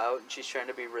help out, and she's trying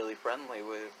to be really friendly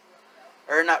with...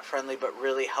 Or not friendly, but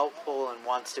really helpful, and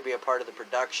wants to be a part of the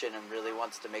production, and really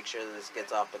wants to make sure that this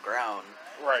gets off the ground.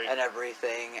 Right. And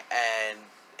everything, and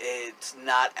it's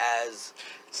not as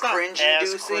It's not as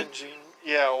cringe-inducing. cringy.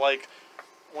 Yeah, like,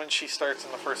 when she starts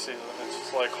in the first season, it's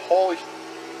just like, holy...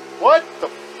 What the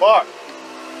fuck?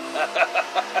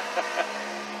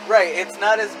 Right, it's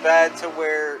not as bad to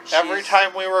where she's... Every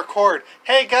time we record,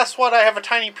 hey, guess what? I have a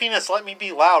tiny penis. Let me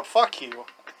be loud. Fuck you.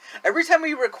 Every time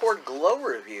we record Glow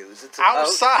reviews, it's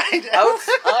Outside.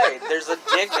 outside. There's a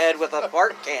dickhead with a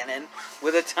fart cannon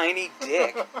with a tiny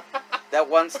dick that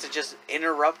wants to just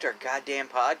interrupt our goddamn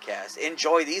podcast.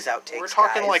 Enjoy these outtakes, We're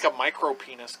talking guys. like a micro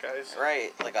penis, guys.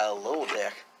 Right, like a Lil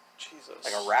Dick. Jesus.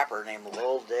 Like a rapper named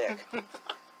Lil Dick.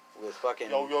 With fucking...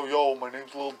 Yo, yo, yo, my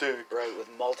name's Lil Dick. Right, with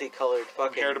multicolored I'm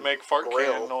fucking here to make fart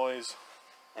grill cannon noise.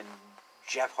 and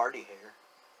Jeff Hardy hair.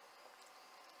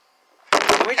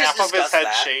 Can we just Half of his discuss head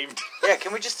that? shaved. Yeah,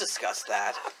 can we just discuss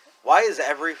that? Why is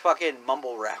every fucking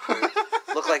mumble rapper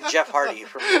look like Jeff Hardy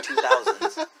from the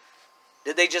 2000s?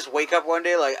 Did they just wake up one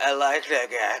day like, I like that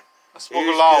guy? I smoke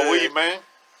He's a lot of good. weed, man.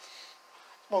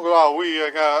 Smoke a lot of weed. I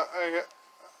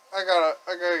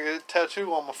gotta get a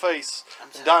tattoo on my face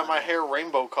and dye my hair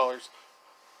rainbow colors.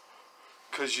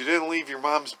 Cause you didn't leave your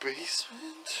mom's basement.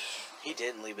 He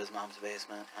didn't leave his mom's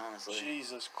basement, honestly.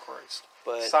 Jesus Christ.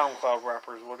 But SoundCloud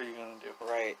rappers, what are you gonna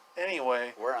do? right,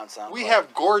 Anyway, we're on SoundCloud. we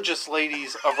have gorgeous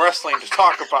ladies of wrestling to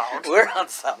talk about. We're on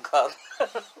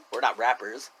SoundCloud. We're not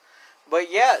rappers.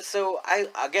 But yeah, so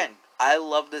I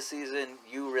love this season.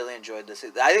 You really enjoyed this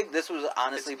season. I think this was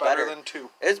honestly It's better than 2.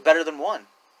 It's better than 1.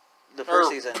 The first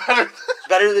season. Better, It's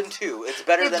better than 2. It's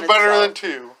better it's than better itself. than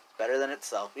 2. Better than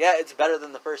itself. Yeah, it's better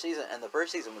than the first season, and the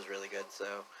first season was really good. So,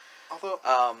 Although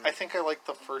I think I like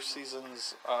the first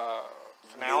season's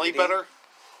finale Nudity? better.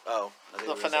 oh, I think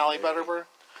The we were finale saying better, maybe. bro.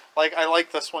 Like I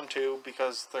like this one too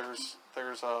because there's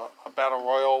a battle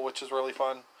royal which is really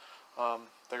fun.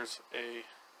 There's a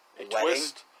Wedding?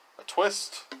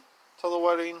 twist to the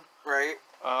wedding. Right.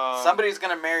 Um, Somebody's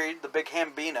gonna marry the big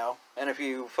Hambino, and if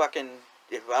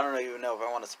I don't even know if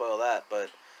I want to spoil that, but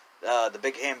the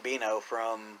big Hambino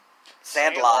from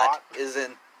Sandlot is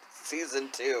in season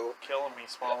 2. killing me,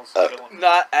 Smalls. Killing me.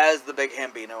 Not as the big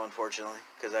Hambino, unfortunately,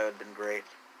 because that would have been great.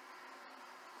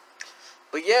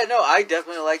 But yeah, no, I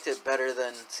definitely liked it better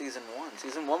than season 1.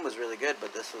 Season 1 was really good,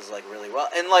 but this was like really well.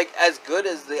 And like as good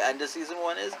as the end of season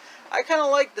 1 is, I kind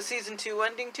of like the season 2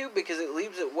 ending too because it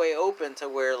leaves it way open to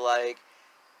where like,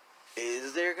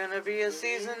 is there gonna be a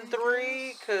season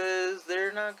 3? Because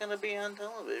they're not gonna be on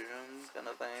television, kind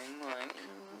of thing. Like,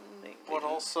 maybe. But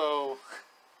also,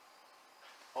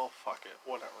 well, fuck it,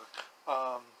 whatever.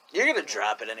 You're gonna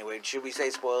drop it anyway. Should we say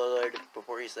spoiler alert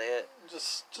before you say it?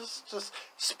 Just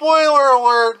spoiler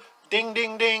alert! Ding,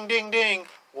 ding, ding, ding, ding.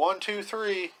 1, 2,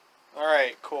 3. All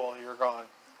right, cool. You're gone.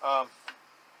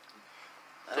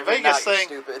 The Vegas Not, you're thing.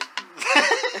 Stupid.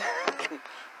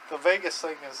 The Vegas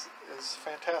thing is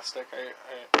fantastic.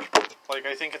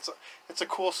 I think it's a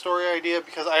cool story idea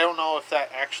because I don't know if that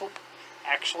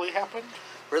actually happened.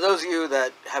 For those of you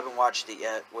that haven't watched it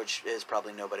yet, which is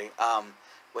probably nobody,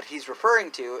 what he's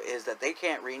referring to is that they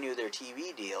can't renew their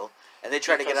TV deal, and they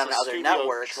try to get on Because the other studio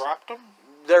networks. Dropped them.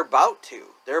 They're about to.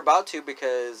 They're about to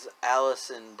because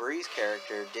Allison Brie's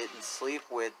character didn't sleep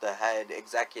with the head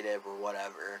executive or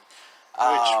whatever.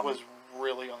 Which was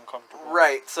really uncomfortable.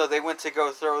 Right, so they went to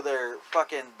go throw their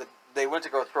they went to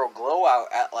go throw Glow out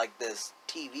at like this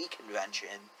TV convention,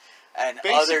 and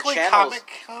Basically, other channels.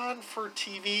 Comic-Con for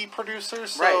TV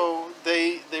producers. So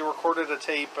Right. they recorded a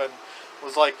tape and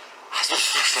was like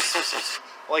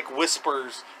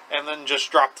whispers, and then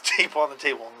just dropped the tape on the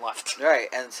table and left. Right,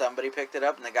 and somebody picked it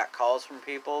up, and they got calls from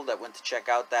people that went to check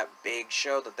out that big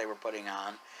show that they were putting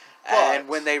on. And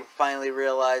But- when they finally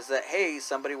realized that, hey,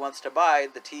 somebody wants to buy,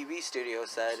 the TV studio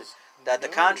said that the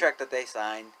No. contract that they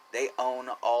signed, they own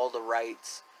all the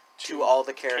rights to all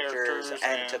the characters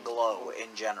and to Glow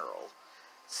in general.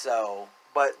 So,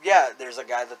 but yeah, there's a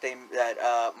guy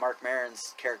that Mark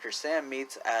Maron's character Sam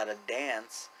meets at a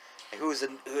dance, who's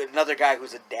another guy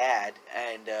who's a dad,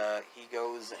 and he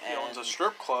goes He and owns a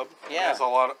strip club. And Yeah. has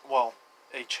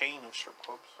a chain of strip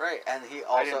clubs. right, and he I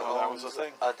also didn't know that owns was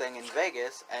a thing. in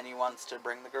Vegas, and he wants to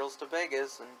bring the girls to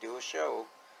Vegas and do a show,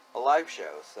 a live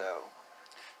show. So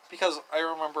Because I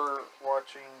remember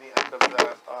watching the end of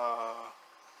that,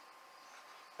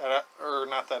 or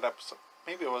not that episode.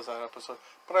 Maybe it was that episode.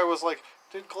 But I was like,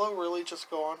 did Glow really just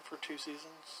go on for 2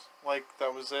 seasons? Like,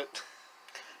 that was it?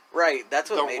 Right, that's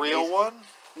what The made real me... one?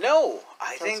 No,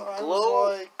 I think I was Glow...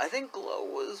 like- I think Glow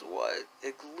was, what,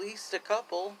 at least a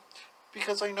couple?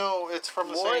 Because I know it's from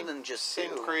the More same, than just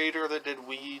same 2. creator that did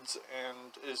Weeds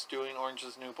and is doing Orange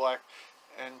is the New Black.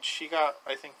 And she got,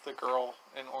 I think the girl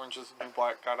in Orange is the New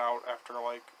Black got out after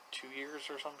like 2 years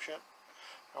or some shit.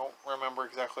 I don't remember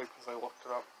exactly because I looked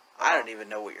it up. I don't even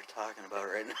know what you're talking about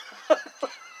right now.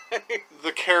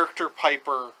 The character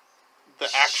Piper, the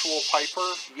actual Piper,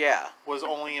 Yeah. was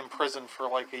only in prison for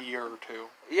like a year or 2.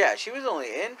 Yeah, she was only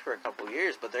in for a couple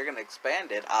years, but they're going to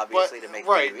expand it, obviously, to make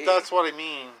right, TV. that's what I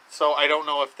mean. So I don't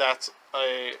know if that's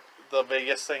the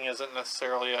Vegas thing isn't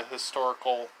necessarily a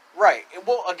historical. Right.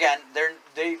 Well, again,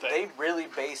 they really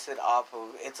base it off of...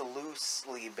 It's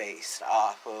loosely based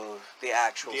off of the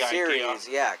actual The series. idea.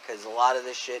 Yeah, because a lot of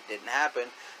this shit didn't happen.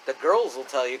 The girls will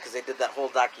tell you, because they did that whole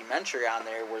documentary on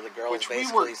there where the girls Which we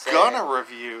basically were say... gonna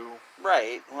review,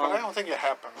 Right. Well, but I don't think it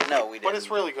happened. No, we But didn't. it's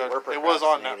really good. We're It was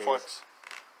on procrastinators. Netflix.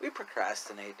 we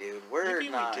procrastinate, dude. We're Maybe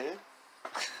not... we did.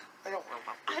 I don't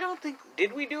remember. I don't think...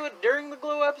 Did we do it during the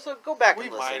Glow episode? Go back We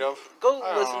and listen. might have. Go I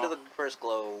don't listen to know. the first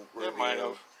Glow review. It might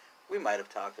have. We might have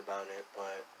talked about it,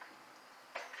 but...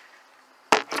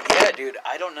 Yeah, dude,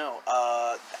 I don't know.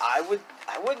 I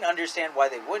wouldn't understand why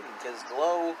they wouldn't, because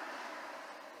Glow,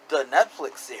 the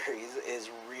Netflix series, is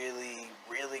really,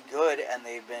 really good, and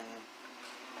they've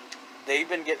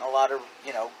been getting a lot of,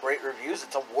 great reviews.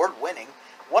 It's award-winning.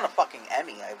 Won a fucking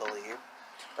Emmy, I believe.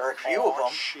 Or a few of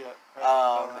them. Shit. I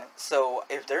didn't know that. So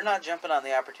if they're not jumping on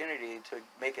the opportunity to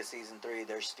make a season 3,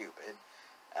 they're stupid.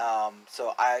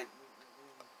 So I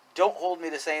don't hold me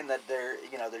to saying that there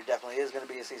definitely is going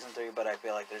to be a season 3, but I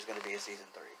feel like there's going to be a season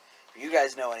 3. If you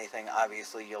guys know anything,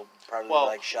 obviously you'll probably be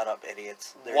like, "Shut up,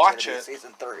 idiots." There's watch gonna be it. a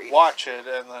season 3. Watch it,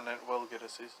 and then it will get a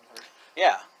season 3.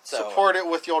 Yeah. So Support it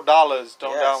with your dollars.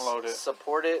 Don't yes, download it.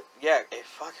 Support it. Yeah. Hey,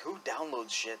 fuck. Who downloads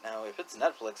shit now? If it's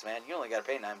Netflix, man, you only got to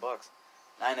pay $9, $9.99.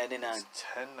 It's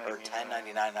 $10.99. Or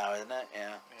 $10.99 now, isn't it? Yeah.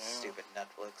 Yeah. Stupid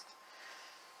Netflix.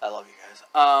 I love you guys.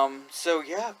 So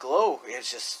yeah, Glow is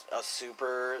just a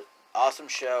super awesome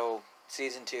show.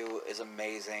 Season 2 is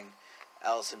amazing.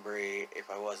 Allison Brie,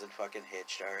 if I wasn't fucking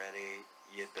hitched already,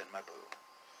 you'd been my boo.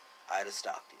 I'd have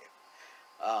stopped you.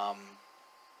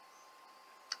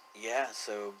 Yeah,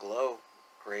 so Glow.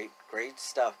 Great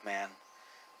stuff, man.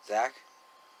 Zach,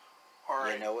 All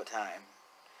right. you know what time.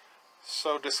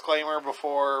 So, disclaimer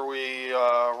before we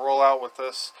roll out with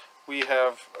this, we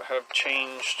have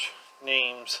changed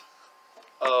names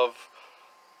of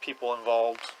people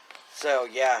involved. So,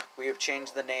 yeah, we have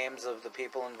changed the names of the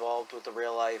people involved with the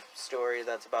real-life story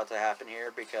that's about to happen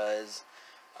here because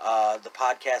the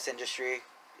podcast industry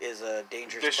is a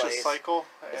dangerous Vicious place. cycle.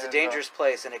 It's a and, dangerous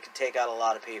place, and it can take out a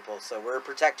lot of people. So we're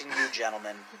protecting you,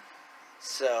 gentlemen.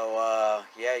 So,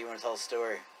 yeah, you want to tell a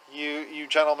story? You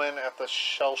gentlemen at the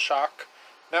Shell Shock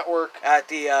Network. At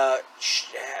the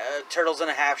Turtles in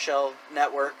a Half Shell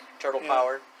Network, Turtle Yeah.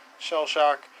 Power, Shell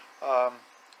Shock.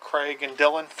 Craig and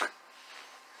Dylan.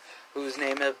 whose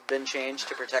name have been changed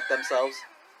to protect themselves,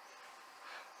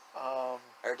 or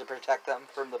to protect them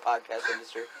from the podcast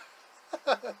industry.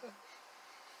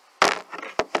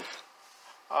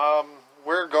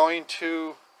 We're going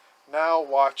to now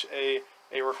watch a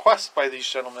request by these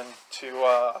gentlemen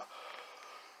to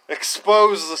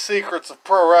expose the secrets of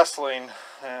pro wrestling.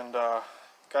 And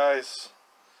guys,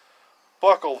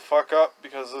 buckle the fuck up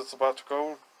because it's about to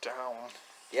go down.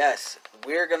 Yes,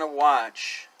 we're gonna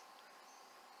watch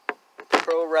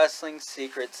Pro Wrestling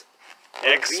Secrets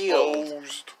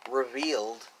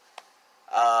revealed.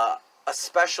 A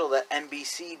special that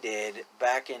NBC did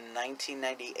back in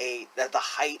 1998, at the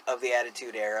height of the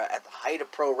Attitude Era, at the height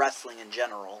of pro wrestling in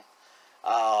general,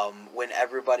 when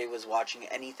everybody was watching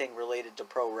anything related to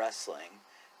pro wrestling.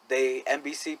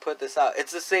 NBC put this out.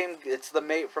 It's the same. It's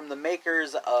from the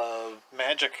makers of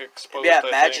Magic Exposed. Yeah,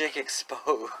 I Magic think.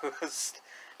 Exposed.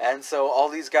 And so all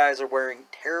these guys are wearing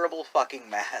terrible fucking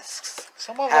masks.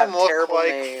 Some of have them look terrible like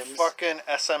names. fucking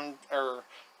SM or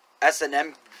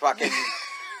S&M fucking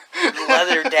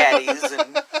leather daddies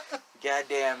and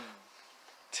goddamn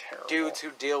terrible dudes who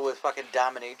deal with fucking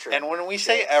dominatrix. And when we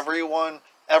say chicks.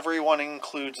 everyone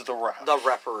includes the ref. The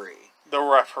referee. The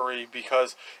referee,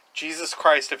 because Jesus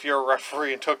Christ, if you're a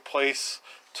referee and took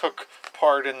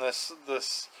part in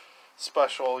this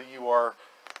special, you are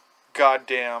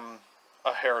goddamn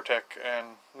a heretic and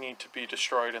need to be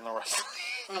destroyed in the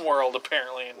wrestling world,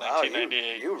 apparently, in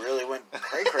 1998. You really went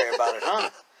cray-cray about it,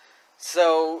 huh?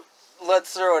 So,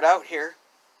 let's throw it out here.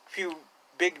 A few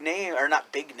big name, or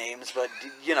not big names, but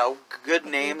you know, good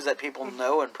names that people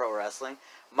know in pro wrestling.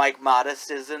 Mike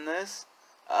Modest is in this.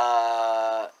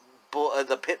 The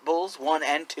Pitbulls 1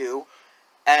 and 2,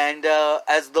 and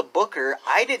as the Booker,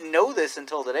 I didn't know this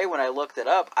until today when I looked it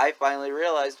up. I finally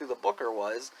realized who the Booker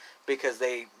was because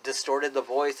they distorted the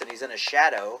voice and he's in a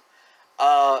shadow.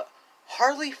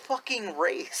 Harley fucking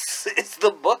Race is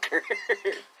the Booker.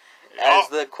 As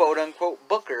the quote-unquote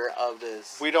Booker of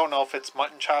this. We don't know if it's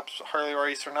Mutton Chops Harley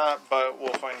Race or not, but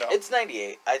we'll find out. It's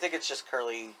 98. I think it's just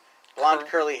blonde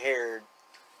curly-haired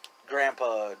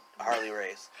Grandpa Harley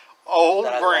Race. Old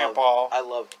Grandpa. I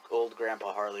love old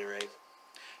Grandpa Harley Race.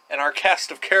 And our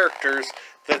cast of characters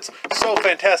that's so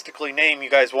fantastically named, you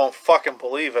guys won't fucking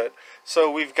believe it. So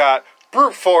we've got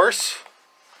Brute Force.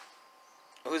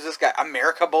 Who's this guy?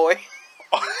 America Boy?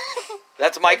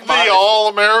 That's Mike Modest. The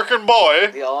All-American Boy.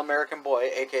 The All-American Boy,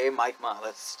 a.k.a. Mike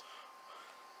Modest.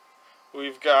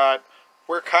 We've got...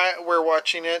 We're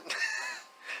watching it.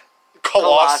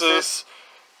 Colossus.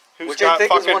 Which I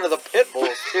think is one of the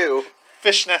Pitbulls, too.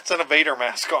 Fishnets and a Vader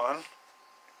mask on.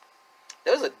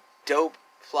 That was a dope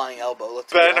flying elbow.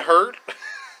 Ben Hurt.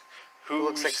 Who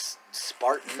looks like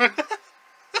Spartan.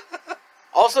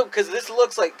 Also, because this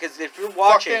looks like... Because if you're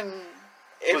watching...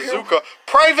 Bazooka.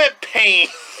 Private Pain.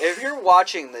 If you're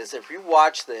watching this, if you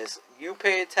watch this, you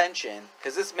pay attention,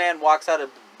 because this man walks out of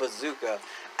Bazooka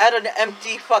at an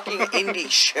empty fucking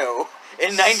indie show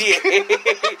in 98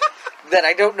 that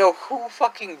I don't know who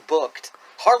fucking booked.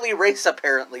 Harley Race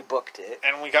apparently booked it.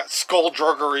 And we got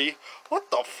Skullduggery. What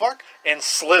the fuck? And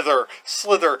Slither.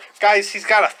 Guys, he's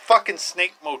got a fucking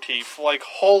snake motif. Like,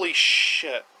 holy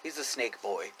shit. He's a snake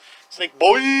boy. Snake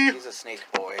boy. He's a snake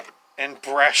boy. And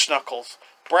Brash Knuckles.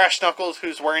 Brash Knuckles,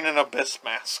 who's wearing an Abyss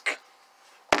mask.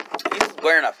 He's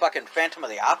wearing a fucking Phantom of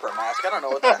the Opera mask. I don't know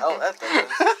what the hell that thing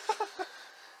is.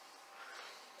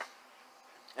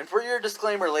 And for your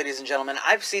disclaimer, ladies and gentlemen,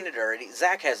 I've seen it already.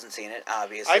 Zach hasn't seen it,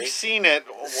 obviously. I've seen it,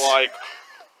 like,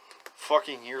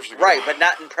 fucking years ago. Right, but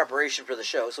not in preparation for the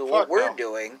show. So what we're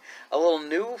doing, a little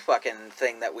new fucking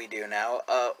thing that we do now,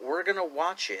 we're gonna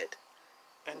watch it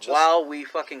and while we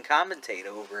fucking commentate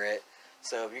over it.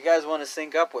 So if you guys want to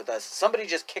sync up with us, somebody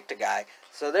just kicked a guy,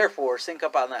 so therefore sync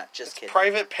up on that. Just kidding.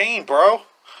 Private Pain, bro.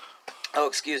 Oh,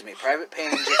 excuse me. Private Pain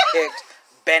just kicked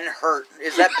Ben Hurt.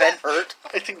 Is that Ben Hurt?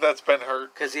 I think that's Ben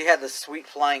Hurt. Because he had the sweet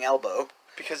flying elbow.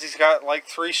 Because he's got like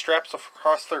 3 straps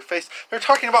across their face. They're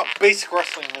talking about basic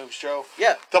wrestling moves, Joe.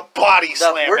 Yeah. The body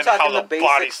slam We're and talking how the the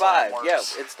body basic slam 5. works.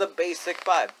 Yeah, it's the basic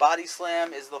 5. Body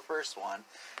slam is the first one.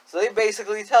 So they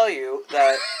basically tell you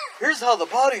that here's how the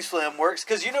body slam works,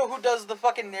 because you know who does the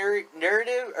fucking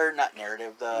narrative, or not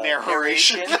narrative, the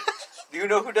narration. Do you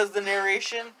know who does the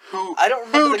narration? Who? I don't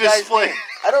remember the guy's name.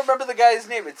 I don't remember the guy's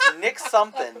name. It's Nick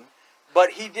something,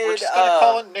 but he did. We're just gonna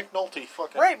call it Nick Nolte.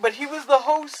 Fucking. Right, but he was the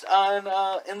host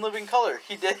on In Living Color.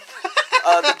 He did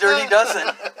the Dirty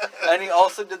Dozen, and he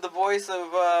also did the voice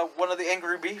of one of the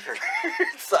Angry Beavers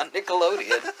on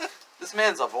Nickelodeon. This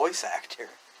man's a voice actor.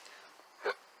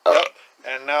 Yep.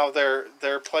 And now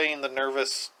they're playing the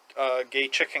nervous gay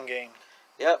chicken game.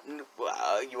 Yep.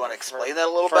 You want to explain that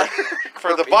a little better?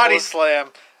 For the body slam,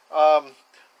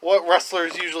 what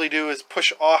wrestlers usually do is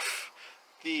push off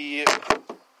the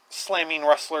slamming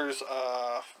wrestler's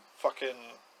fucking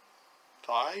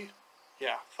thigh?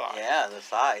 Yeah, thigh. Yeah, the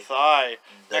thigh. Thigh.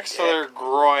 Next to their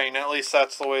groin. At least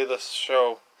that's the way this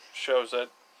show shows it.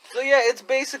 So yeah, it's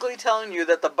basically telling you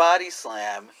that the body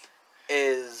slam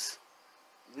is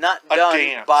not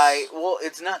done by... Well,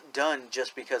 it's not done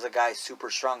just because a guy's super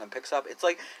strong and picks up. It's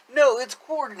like, no, it's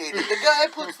coordinated. The guy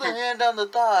puts the hand on the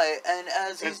thigh, and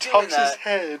as he's doing that, his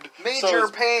head, Major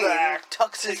Pain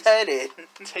tucks his head in.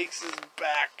 Takes his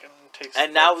back and takes...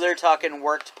 And now they're talking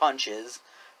worked punches.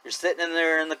 You're sitting in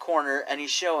there in the corner, and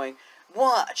he's showing,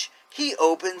 watch, he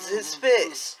opens his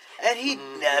fist, and he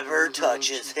never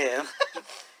touches him.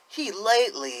 He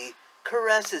lightly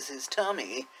caresses his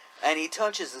tummy, and he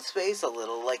touches his face a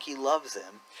little like he loves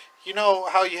him. You know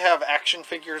how you have action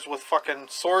figures with fucking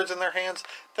swords in their hands?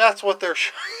 That's what they're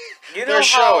showing. You know they're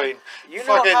showing. You know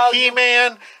fucking how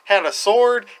He-Man had a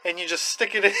sword, and you just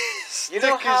stick it in. Stick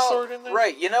his sword in there.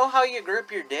 Right. You know how you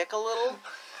grip your dick a little?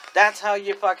 That's how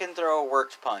you fucking throw a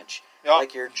worked punch. Yep.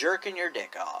 Like you're jerking your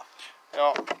dick off.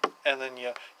 Yep. And then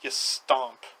you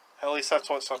stomp. At least that's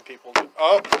what some people do.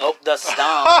 Oh, the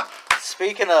stomp.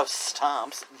 Speaking of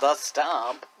stomps, the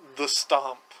stomp. The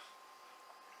stomp.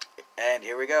 And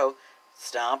here we go.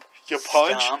 Stomp. You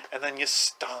punch, stomp. and then you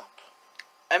stomp.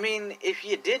 I mean, if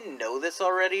you didn't know this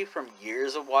already from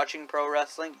years of watching pro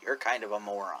wrestling, you're kind of a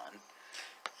moron.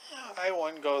 I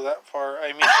wouldn't go that far.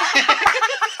 I mean,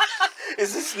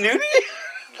 Is this nudity?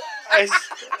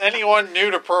 anyone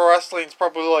new to pro wrestling is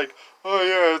probably like, oh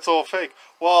yeah, it's all fake.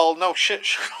 Well, no shit,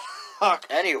 Sherlock.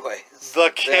 Anyways.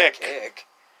 The kick.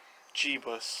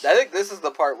 Jeebus. I think this is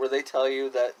the part where they tell you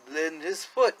that then his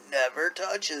foot never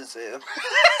touches him.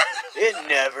 It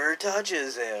never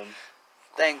touches him.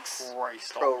 Thanks,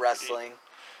 Christ pro almighty. wrestling.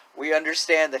 We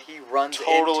understand that he runs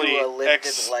Totally into a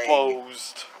lifted leg.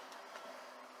 exposed.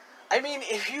 I mean,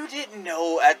 if you didn't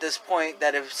know at this point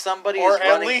that if somebody Or is at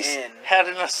running least in... had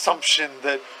an assumption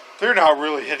that they're not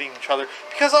really hitting each other.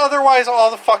 Because otherwise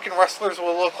all the fucking wrestlers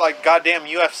will look like goddamn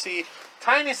UFC.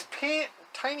 Tiny penis.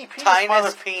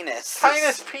 Tinus penis.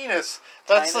 Tinus penis.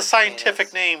 That's the Tinus scientific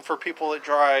penis. name for people that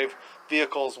drive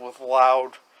vehicles with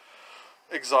loud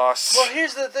exhausts. Well,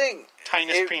 here's the thing.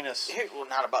 Tinus penis. Well,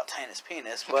 not about Tinus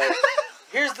penis, but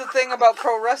here's the thing about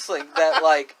pro wrestling that,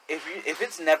 like, if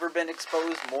it's never been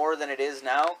exposed more than it is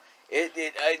now,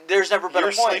 there's never been You're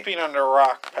a point. sleeping under a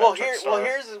rock. Well, Patrick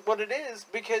here's what it is,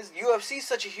 because UFC is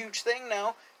such a huge thing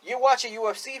now. You watch a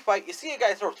UFC fight, you see a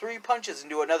guy throw 3 punches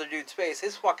into another dude's face,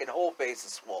 his fucking whole face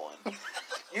is swollen.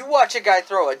 You watch a guy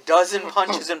throw a dozen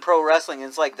punches in pro wrestling, and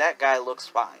it's like, that guy looks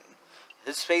fine.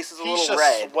 His face is a He's little just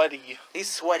red. sweaty. He's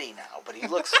sweaty now, but he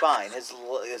looks fine. His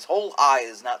whole eye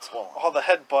is not swollen. Oh, the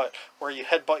headbutt, where you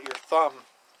headbutt your thumb.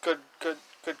 Good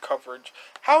coverage.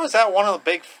 How is that one of the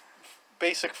big,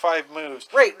 basic 5 moves?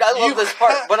 Right, I love You this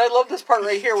part, ha- but I love this part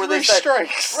right here where they 3 said...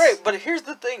 strikes. Right, but here's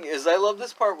the thing, is I love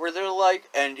this part where they're like,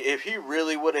 and if he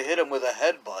really would have hit him with a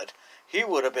headbutt, he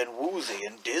would have been woozy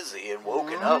and dizzy and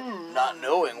woken up not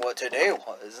knowing what today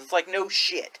was. It's like, no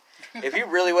shit. If he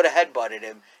really would have headbutted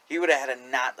him, he would have had a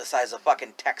knot the size of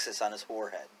fucking Texas on his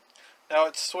forehead. Now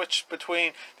it's switched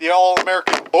between the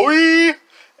All-American Boy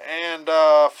and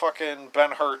fucking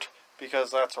Ben Hurt,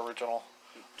 because that's original.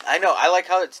 I know, I like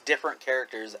how it's different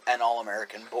characters and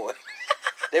All-American Boy.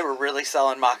 They were really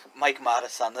selling Mike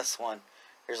Modest on this one.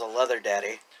 Here's a leather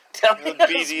daddy. Tell me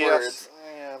his words.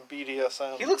 Yeah,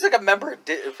 BDSM. He looks like a member of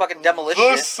fucking Demolition.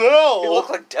 The Cell! He looks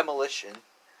like Demolition.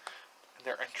 And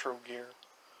their intro gear.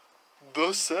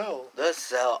 The Cell. The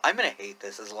Cell. I'm gonna hate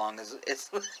this as long as it's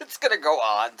gonna go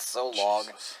on so long.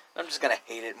 Jesus. I'm just gonna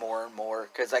hate it more and more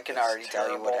because I can It's already tell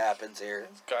you what terrible. happens here.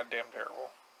 It's goddamn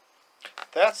terrible.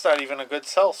 That's not even a good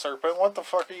cell, Serpent. What the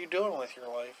fuck are you doing with your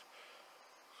life?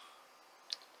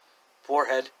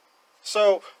 Forehead.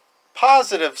 So,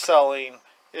 positive selling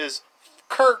is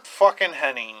Kurt fucking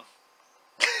Hennig.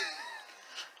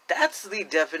 That's the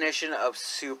definition of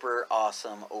super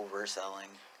awesome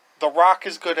overselling. The Rock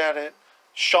is good at it.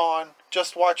 Shawn,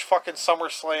 just watch fucking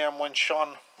SummerSlam when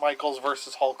Shawn Michaels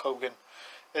versus Hulk Hogan.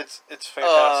 It's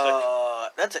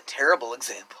fantastic. That's a terrible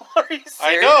example. Are you serious?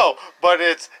 I know, but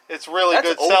it's really That's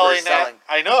good selling. overselling.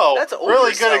 I know. That's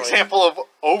really good overselling. example of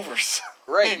overselling.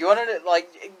 Right, you wanted it like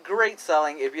great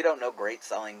selling. If you don't know great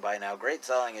selling by now, great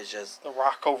selling is just The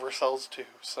Rock oversells too,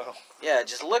 so. yeah.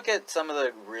 Just look at some of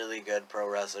the really good pro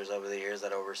wrestlers over the years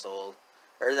that oversold,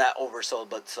 or that oversold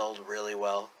but sold really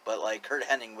well. But like Kurt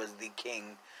Hennig was the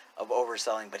king of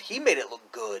overselling, but he made it look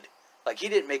good. Like he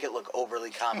didn't make it look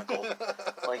overly comical.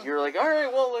 Like you were like, all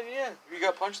right, well yeah, you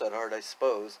got punched that hard, I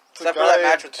suppose. The Except for that guy-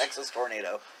 match with Texas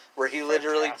Tornado, where he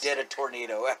literally Fantastic. did a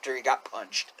tornado after he got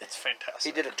punched. It's fantastic.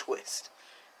 He did a twist.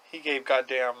 He gave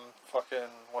goddamn fucking,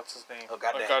 what's his name? Oh,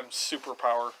 goddamn. A goddamn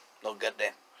superpower. No,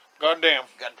 goddamn. Goddamn.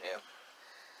 Goddamn.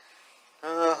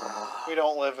 We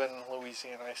don't live in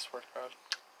Louisiana, I swear to God.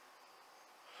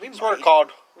 We Swear to might.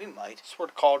 God. We might. Swear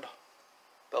to God.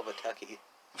 Belvatucky.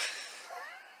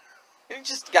 You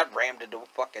just got rammed into a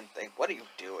fucking thing. What are you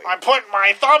doing? I'm putting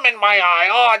my thumb in my eye.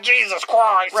 Oh, Jesus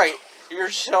Christ. Right. You're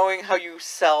showing how you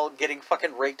sell getting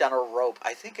fucking raked on a rope.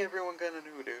 I think everyone kind of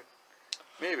knew, dude.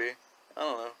 Maybe. I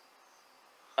don't know.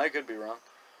 I could be wrong.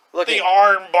 Look, The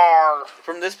arm bar.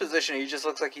 from this position, he just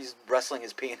looks like he's wrestling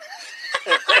his penis.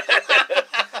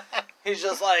 He's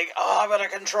just like, oh, I'm gonna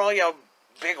control you,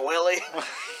 Big Willie.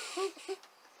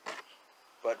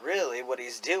 But really, what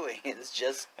he's doing is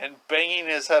just... And banging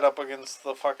his head up against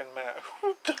the fucking mat.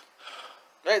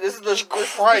 Right, this is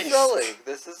Christ. selling.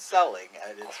 This is selling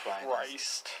at its finest.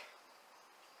 Christ.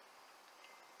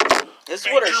 This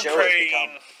is what our Major show has pain. become.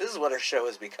 This is what our show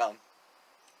has become.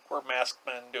 We're masked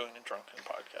men doing a drunken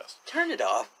podcast. Turn it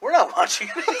off. We're not watching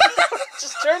it.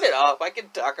 Just turn it off. I can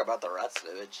talk about the rest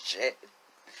of it. Shit.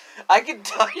 I can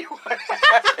tell you what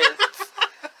happens.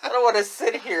 I don't want to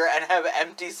sit here and have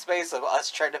empty space of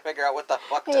us trying to figure out what the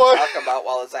fuck to What? talk about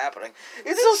while it's happening.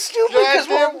 It's so stupid because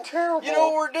Goddamn terrible. you know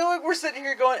what we're doing? We're sitting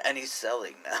here going, and he's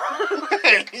selling now.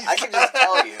 I can just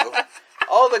tell you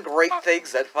all the great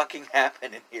things that fucking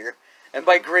happen in here. And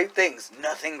by great things,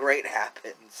 nothing great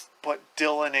happens. But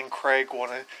Dylan and Craig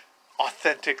want an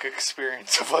authentic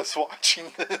experience of us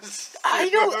watching this. I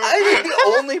think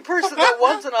the only person that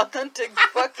wants an authentic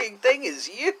fucking thing is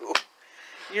you.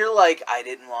 You're like, I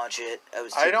didn't watch it. I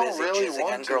was too busy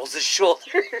jizzing on girls' shoulders.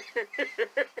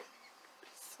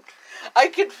 I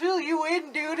can feel you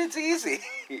in, dude. It's easy.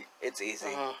 It's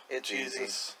easy. It's easy.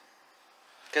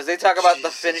 Because they talk about the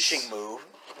finishing move.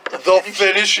 The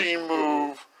finishing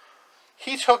move.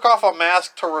 He took off a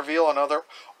mask to reveal another.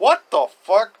 What the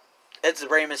fuck? It's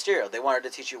Rey Mysterio. They wanted to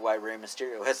teach you why Rey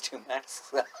Mysterio has 2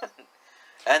 masks on.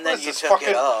 And then you took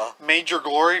it off. Major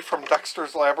Glory from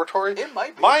Dexter's Laboratory? It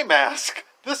might be. My mask.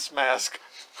 This mask.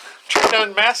 Trying to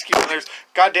unmask you when there's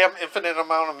goddamn infinite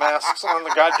amount of masks on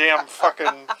the goddamn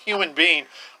fucking human being.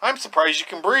 I'm surprised you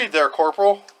can breathe there,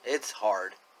 Corporal. It's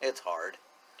hard. It's hard.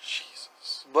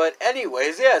 Jesus. But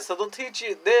anyways, yeah, so they'll teach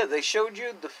you there. They showed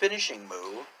you the finishing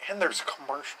move. And there's a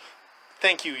commercial.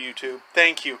 Thank you, YouTube.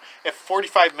 Thank you. If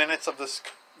 45 minutes of this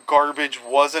garbage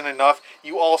wasn't enough,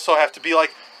 you also have to be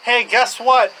like, hey, guess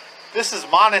what? This is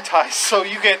monetized, so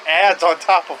you get ads on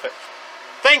top of it.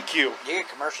 Thank you. You get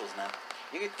commercials now.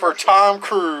 You get For commercials. Tom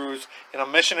Cruise in a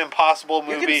Mission Impossible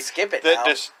movie You can skip it that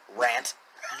now. Rant.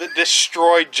 that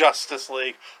destroyed Justice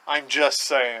League. I'm just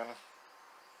saying.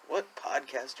 What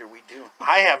podcast are we doing?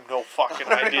 I have no fucking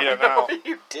idea now.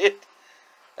 You did.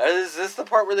 Is this the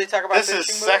part where they talk about This is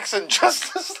finishing Sex moves? and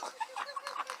Justice League.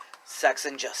 Sex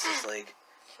and Justice League.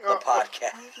 The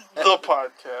podcast. The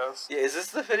podcast. Yeah, is this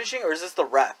the finishing or is this the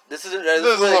ref? This is where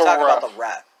is they the talk ref. about the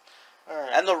ref.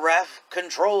 Alright. And the ref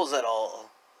controls it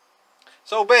all.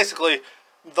 So basically,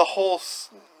 the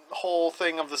whole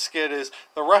thing of the skit is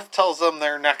the ref tells them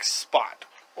their next spot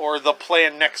or the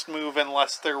planned next move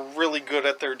unless they're really good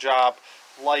at their job,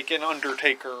 like an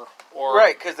Undertaker or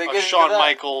Right, 'cause they a get into Shawn that.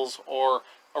 Michaels or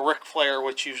a Ric Flair,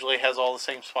 which usually has all the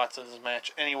same spots in his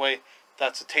match. Anyway,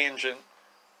 that's a tangent.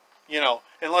 You know,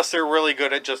 unless they're really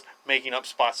good at just making up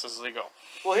spots as they go.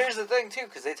 Well, here's the thing, too,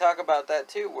 because they talk about that,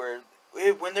 too, where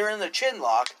when they're in the chin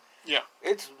lock, Yeah.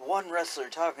 it's one wrestler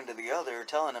talking to the other,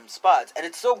 telling him spots. And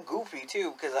it's so goofy,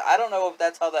 too, because I don't know if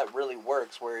that's how that really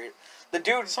works, where the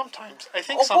dude... Sometimes. I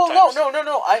think Oh, sometimes. well,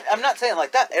 no. I'm not saying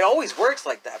like that. It always works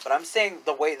like that, but I'm saying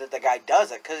the way that the guy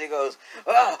does it, because he goes,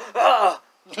 what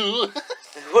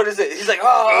is it? He's like,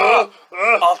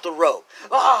 off the rope.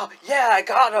 Yeah, I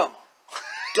got him.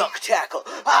 Duck tackle.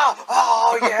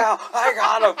 Yeah, I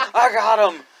got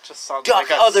him. Just sounds Duck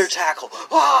like a other tackle.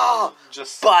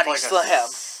 just body like slam.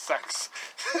 Sex.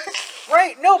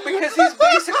 Right, no, because he's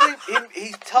basically,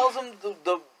 he tells him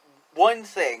the one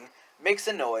thing, makes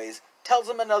a noise, tells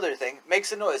him another thing,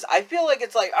 makes a noise. I feel like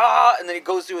it's like, and then he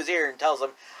goes to his ear and tells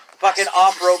him, fucking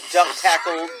off-rope, duck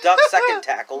tackle, duck second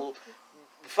tackle,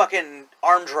 fucking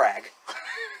arm drag.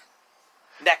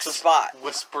 Next spot.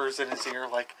 Whispers in his ear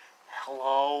like,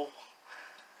 hello?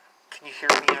 Can you hear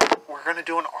me? We're gonna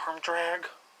do an arm drag.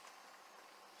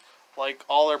 Like,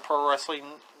 all their pro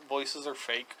wrestling voices are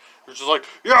fake. They're just like,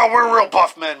 yeah, we're real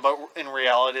buff men, but in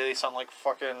reality they sound like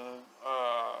fucking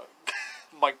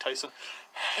Mike Tyson.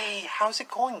 Hey, how's it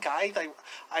going, guys?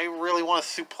 I really want to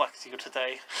suplex you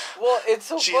today. Well, it's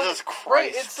so Jesus funny.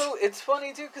 Christ. Right, it's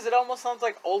funny too because it almost sounds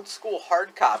like old school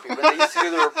hard copy when they used to do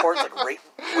the reports like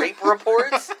rape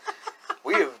reports.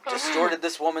 We have distorted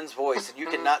this woman's voice and you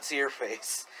cannot see her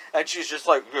face. And she's just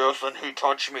like, yes, and he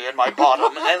touched me in my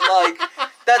bottom. And like,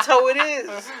 that's how it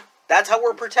is. That's how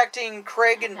we're protecting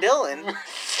Craig and Dylan.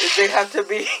 Is they have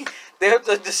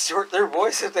to distort their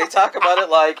voice if they talk about it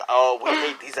like, oh, we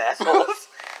hate these assholes.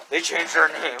 They changed their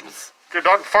names. You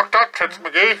done fucked up, Tits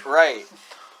McGee. Right.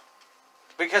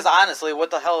 Because honestly,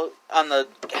 what the hell, on the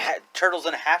Turtles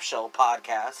in a Half Shell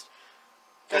podcast...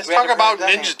 Let's we had talk to about break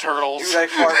that Ninja in. Turtles. Dude,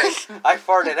 I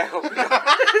farted. I hope you know.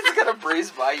 It's gonna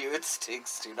breeze by you. It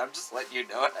stinks, dude. I'm just letting you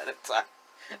know ahead of time.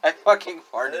 I fucking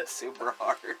farted super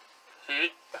hard.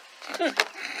 Oh,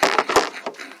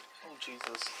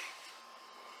 Jesus.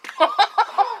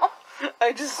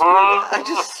 I just...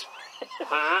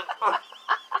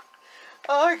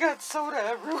 Oh, I got soda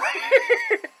everywhere.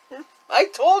 I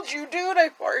told you, dude, I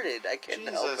farted. I can't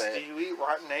help Jesus, it. do you eat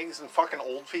rotten eggs and fucking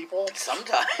old people?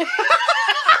 Sometimes.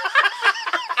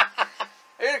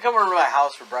 They're gonna come over to my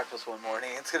house for breakfast one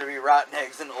morning. It's gonna be rotten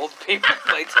eggs and old people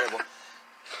play table.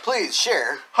 Please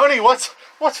share. Honey, what's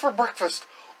for breakfast?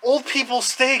 Old people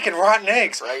steak and rotten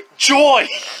eggs. Right. Joy!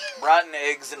 Rotten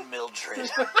eggs and Mildred.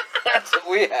 That's what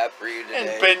we have for you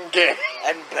today. And Ben Gay.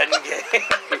 And Bengay.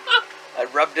 I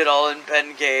rubbed it all in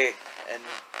Bengay and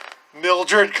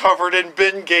Mildred covered in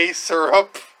Ben Gay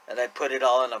syrup. I put it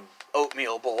all in an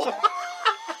oatmeal bowl.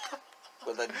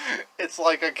 with a It's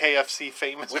like a KFC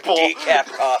famous with bowl. decaf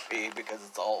coffee because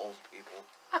it's all old people.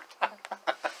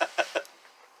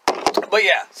 But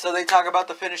yeah, so they talk about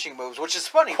the finishing moves, which is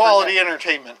funny. Quality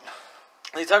entertainment.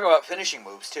 They talk about finishing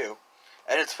moves too,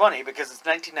 and it's funny because it's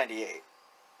 1998.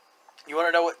 You want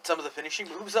to know what some of the finishing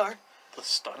moves are? The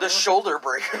stunner. The shoulder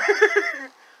breaker.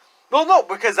 Well, no,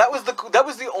 because that was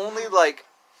the only like.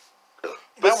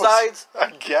 Besides,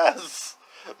 I guess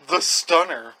the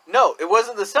stunner. no, it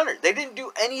wasn't the stunner. They didn't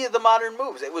do any of the modern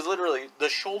moves. It was literally the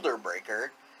shoulder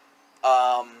breaker.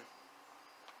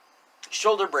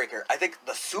 Shoulder breaker. I think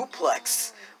the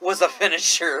suplex was a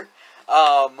finisher.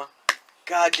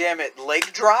 God damn it, leg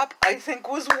drop. I think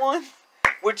was one,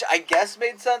 which I guess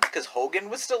made sense because Hogan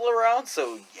was still around.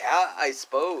 So yeah, I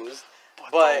suppose.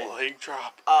 But the leg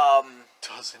drop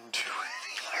doesn't do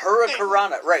anything.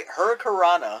 Hurricanrana, right?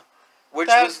 Hurricanrana, which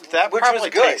That was probably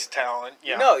good. takes talent.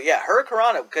 Yeah. No, yeah,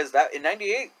 Hurricanrana, because that in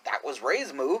 '98 that was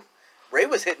Ray's move. Ray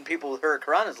was hitting people with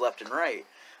Hurricanaras left and right,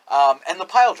 and the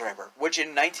pile driver, which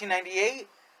in 1998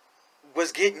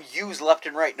 was getting used left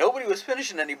and right. Nobody was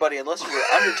finishing anybody unless you were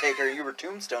Undertaker and you were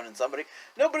tombstoning somebody.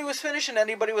 Nobody was finishing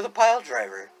anybody with a pile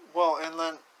driver. Well, and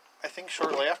then I think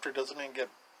shortly after, doesn't it get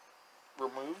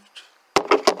removed?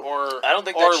 Or I don't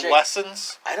think or that shit-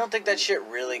 lessons. I don't think that shit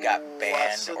really got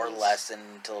banned or Lessons. lessened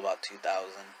until about 2000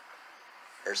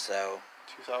 or so.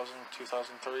 2000,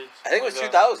 2003. I think it was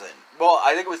something like 2000. Well,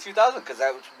 I think it was 2000 because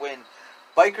that was when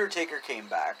Biker Taker came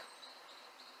back.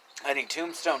 And he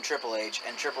tombstoned Triple H,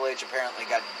 and Triple H apparently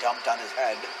got dumped on his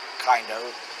head, kind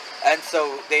of. And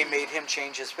so they made him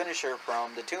change his finisher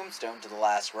from the tombstone to the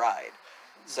last ride.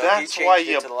 So That's he why changed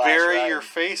it you to the last bury ride. your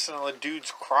face in a dude's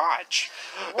crotch.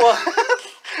 Well,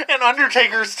 And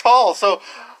Undertaker's tall, so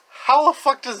how the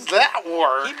fuck does that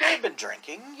work? he may have been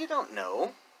drinking. You don't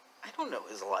know. I don't know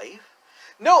his life.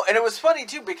 No, and it was funny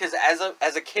too because as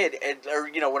a kid, or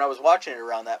you know, when I was watching it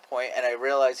around that point, and I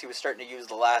realized he was starting to use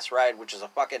the last ride, which is a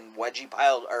fucking wedgie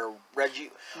Wedgie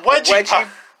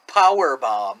power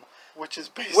bomb, Which is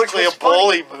basically was a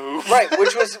bully move. right?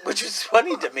 Which was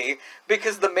funny to me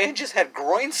because the man just had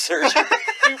groin surgery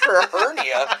for a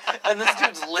hernia, and this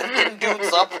dude's lifting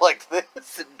dudes up like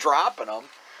this and dropping them.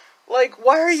 Like,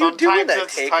 why are you doing that,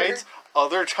 it's Taker? tights,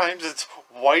 other times it's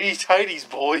whitey tighties,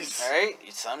 boys. All right,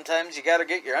 sometimes you gotta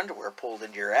get your underwear pulled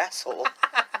into your asshole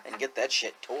and get that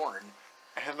shit torn.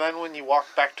 And then when you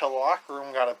walk back to the locker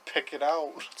room, gotta pick it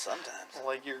out. Sometimes.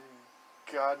 Like your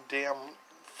goddamn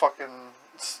fucking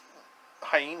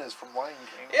hyenas from Lion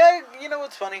King. Yeah, you know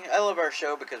what's funny? I love our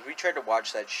show because we tried to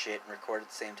watch that shit and record at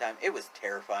the same time. It was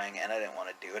terrifying, and I didn't want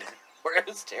to do it anymore. It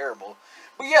was terrible.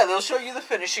 But yeah, they'll show you the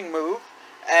finishing move,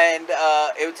 and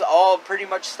it's all pretty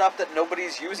much stuff that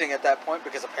nobody's using at that point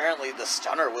because apparently the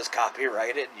stunner was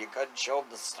copyrighted. You couldn't show them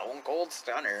the Stone Cold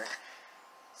Stunner.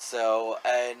 So,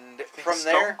 and from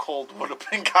Stone there... Cold would have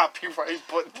been copyright,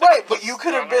 but Right, but you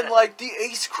could have been like the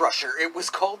Ace Crusher. It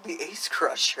was called the Ace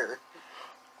Crusher.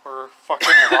 or fucking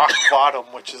rock bottom,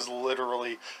 which is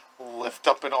literally lift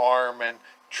up an arm and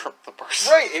trip the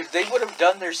person. Right, if they would have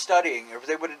done their studying, or if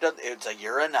they would have done... It's a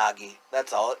Uranagi.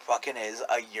 That's all it fucking is,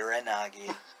 a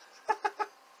Uranagi.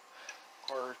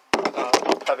 Or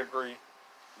pedigree.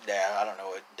 Yeah, I don't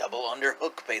know, a double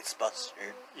underhook face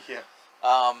buster. Yeah.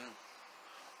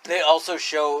 They also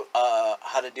show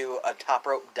how to do a top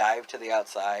rope dive to the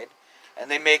outside, and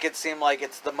they make it seem like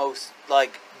it's the most,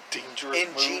 like... Dangerous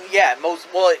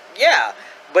move. Yeah,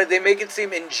 but they make it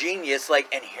seem ingenious, like,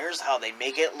 and here's how they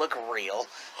make it look real.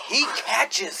 He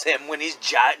catches him when he's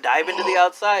diving to the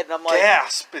outside, and I'm like...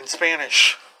 Gasp in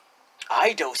Spanish.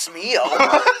 Ay, Dios mío.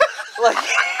 Like,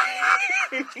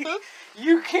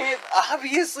 you can't...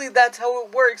 Obviously, that's how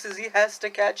it works, is he has to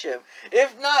catch him.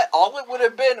 If not, all it would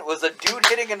have been was a dude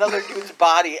hitting another dude's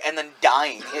body and then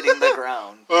dying, hitting the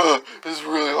ground. This is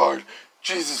really hard.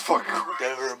 Jesus fucking Christ.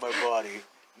 That hurt my body.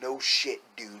 No shit,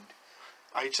 dude.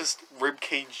 I just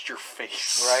ribcaged your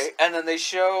face. Right? And then they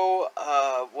show,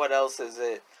 what else is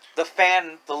it? The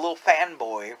little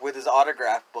fanboy with his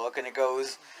autograph book, and it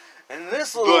goes, and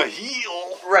this little... The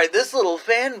heel. Right, this little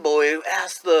fanboy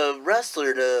asked the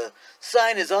wrestler to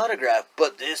sign his autograph,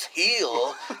 but this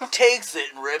heel takes it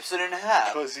and rips it in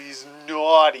half. Because he's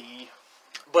naughty.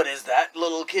 But is that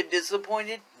little kid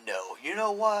disappointed? No. You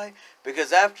know why?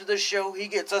 Because after the show, he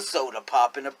gets a soda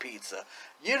pop and a pizza.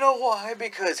 You know why?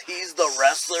 Because he's the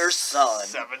wrestler's son.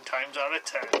 7 times out of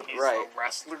 10, he's Right. the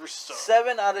wrestler's son.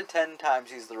 7 out of 10 times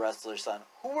he's the wrestler's son.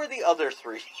 Who were the other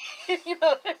 3? You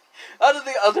know, out of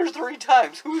the other 3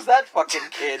 times, who's that fucking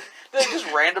kid? Did they just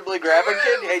randomly grab a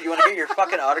kid? Hey, you want to get your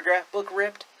fucking autograph book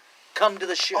ripped? Come to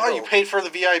the show. Oh, you paid for the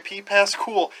VIP pass?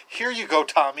 Cool. Here you go,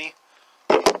 Tommy.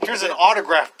 Here's an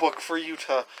autograph book for you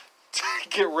to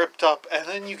get ripped up, and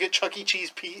then you get Chuck E.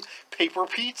 Cheese paper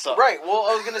pizza. Right. Well,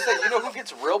 I was gonna say, you know who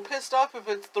gets real pissed off if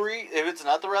it's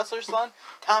not the wrestler's son?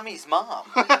 Tommy's mom.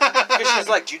 Because she's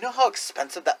like, do you know how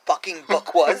expensive that fucking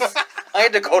book was? I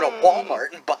had to go to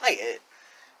Walmart and buy it.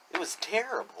 It was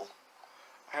terrible.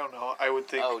 I don't know. I would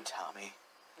think Oh, Tommy.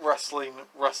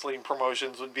 wrestling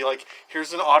promotions would be like,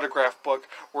 here's an autograph book.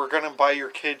 We're gonna buy your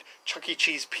kid Chuck E.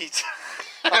 Cheese pizza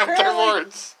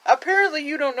afterwards. Apparently,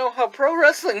 you don't know how pro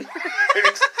wrestling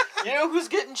works. You know who's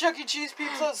getting Chuck E. Cheese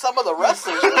pizza? Some of the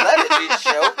wrestlers from that indie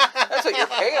show. That's what your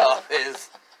payoff is.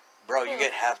 Bro, you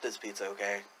get half this pizza,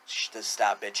 okay? Just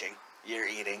stop bitching. You're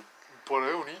eating. But I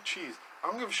don't eat cheese. I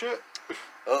don't give a shit.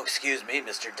 Oh, excuse me,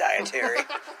 Mr. Dietary.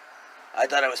 I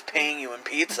thought I was paying you in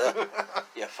pizza.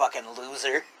 You fucking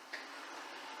loser.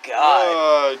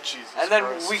 God. Jesus And then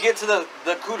Christ. we get to the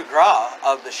coup de grace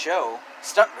of the show,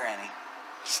 Stunt Granny.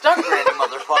 Stunt Granny,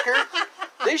 motherfucker.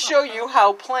 They show you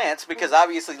how plants, because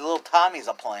obviously little Tommy's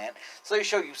a plant, so they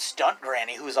show you Stunt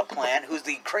Granny, who's a plant, who's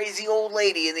the crazy old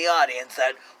lady in the audience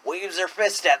that waves her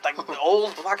fist at the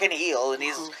old fucking heel, and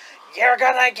he's, you're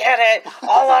gonna get it!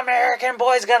 All American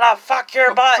boy's gonna fuck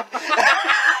your butt!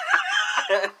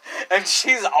 And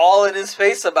she's all in his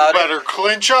face about it. Better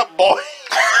clinch up, boy.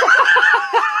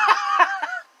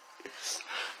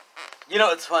 You know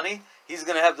what's funny? He's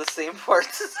gonna have the same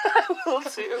parts as I will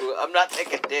too. I'm not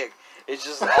taking dick. It's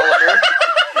just all American.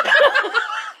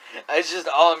 It's just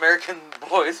all American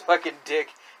boy's fucking dick.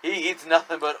 He eats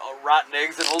nothing but rotten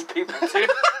eggs and old people too.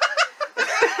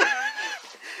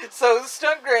 So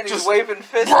Stunt Granny's Just, waving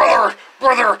fists.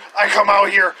 Brother, I come out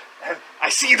here and I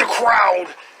see the crowd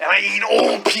and I eat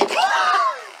old people.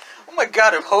 Oh my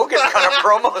god, if Hogan got a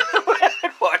promo,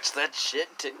 I'd watch that shit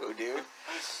too, dude.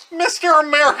 Mr.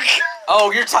 America.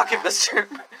 Oh, you're talking Mr.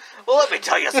 Well, let me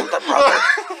tell you something, brother.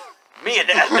 Me and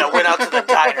Edna went out to the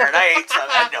diner and I ate some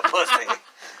Edna pussy.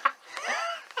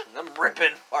 And I'm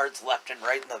ripping farts left and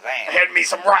right in the van. Had me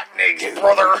some rotten eggs,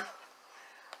 brother.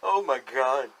 Oh my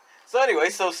god. So anyway,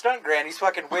 so Stunt Granny's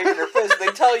fucking waving her fist. They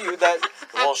tell you that,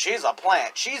 well, she's a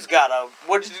plant. She's got a,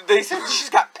 what did they say? She's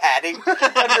got padding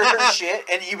under her shit.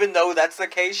 And even though that's the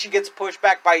case, she gets pushed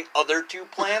back by other two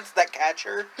plants that catch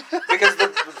her. Because the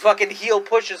fucking heel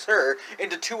pushes her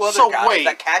into two other guys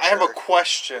that catch her. I have a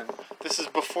question. This is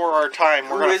before our time.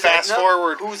 We're Who going to is fast Edna?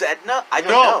 forward. Who's Edna? I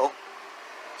don't No. know.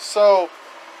 So,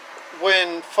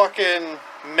 when fucking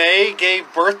May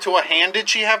gave birth to a hand, did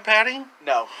she have padding?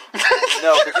 No.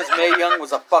 No, because Mae Young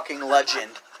was a fucking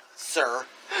legend, sir.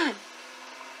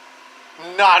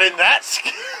 Not in that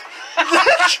skin.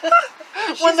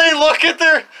 when they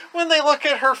look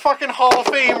at her fucking Hall of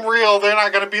Fame reel, they're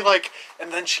not gonna be like,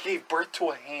 and then she gave birth to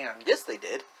a hand. Yes, they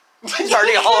did. She's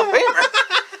already a Hall of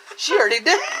Famer. She already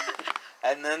did.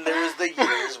 And then there was the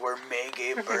years where May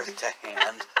gave birth to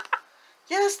Hand.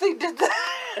 Yes, they did that.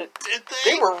 Did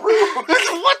They were rude.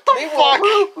 What the They fuck?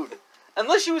 were rude.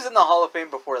 Unless she was in the Hall of Fame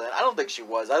before then. I don't think she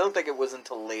was. I don't think it was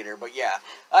until later. But yeah,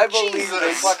 I believe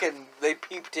Jesus. they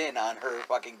peeped in on her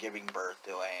fucking giving birth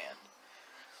to a hand.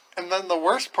 And then the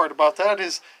worst part about that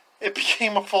is it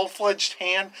became a full-fledged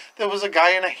hand that was a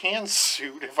guy in a hand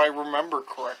suit, if I remember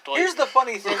correctly. Here's the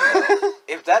funny thing, though.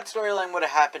 If that storyline would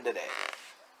have happened today,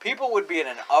 people would be in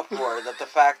an uproar that the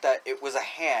fact that it was a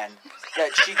hand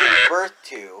that she gave birth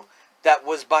to that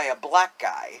was by a black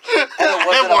guy, and it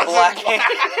wasn't a black hand.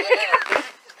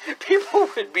 People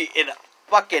would be in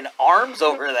fucking arms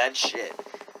over that shit.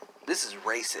 This is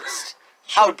racist.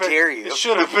 How dare you? It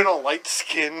should have been a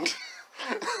light-skinned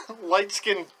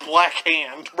black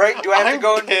hand. Right? Do I have to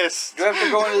go? Pissed. Do I have to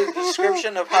go into the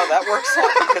description of how that works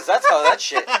out? Because that's how that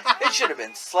shit. It should have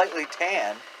been slightly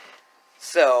tan.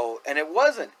 So, and it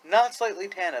wasn't. Not slightly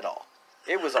tan at all.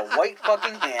 It was a white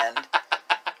fucking hand.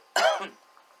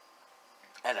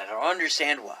 And I don't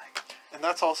understand why. And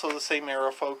that's also the same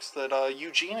era, folks, that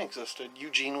Eugene existed.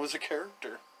 Eugene was a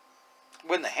character.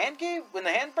 When the hand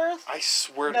birth? I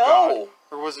swear to No. God.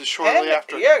 Or was it shortly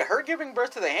after? Yeah, her giving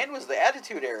birth to the hand was the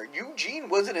Attitude Era. Eugene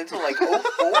wasn't until like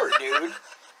 04, dude.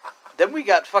 Then we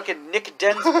got fucking Nick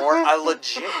Densmore, a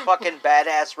legit fucking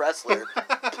badass wrestler,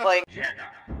 playing.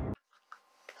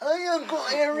 Hi, Uncle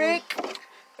Eric.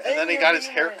 And then he got his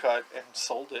hair cut and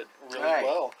sold it really Right.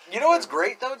 well. You know what's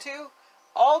great though too?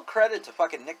 All credit to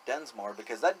fucking Nick Densmore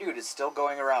because that dude is still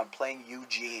going around playing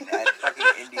Eugene at fucking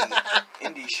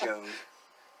indie shows.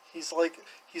 He's like,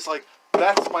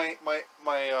 that's my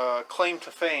claim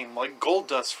to fame, like gold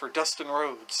dust for Dustin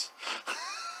Rhodes.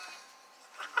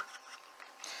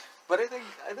 But I think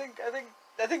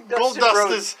Gold Dustin Dust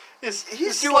Rhodes, is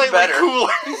he's doing slightly better.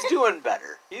 cooler. He's doing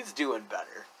better. He's doing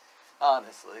better.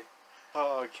 Honestly.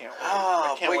 Oh, I can't wait.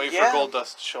 Oh, I can't but wait yeah. for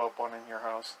Goldust to show up one in your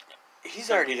house. He's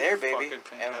That'd already be there, baby, fucking and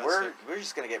fantastic. we're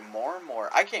just gonna get more and more.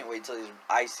 I can't wait till his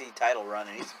IC title run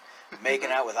and he's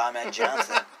making out with Ahmed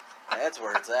Johnson. That's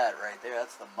where it's at, right there.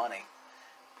 That's the money.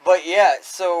 But yeah,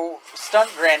 so Stunt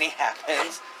Granny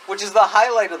happens, which is the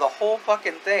highlight of the whole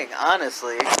fucking thing,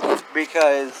 honestly,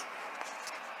 because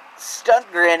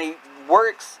Stunt Granny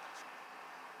works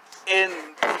in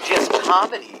just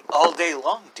comedy all day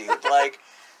long, dude. Like,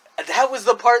 that was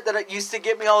the part that used to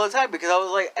get me all the time, because I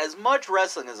was like, as much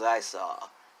wrestling as I saw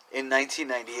in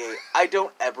 1998, I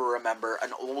don't ever remember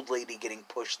an old lady getting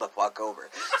pushed the fuck over.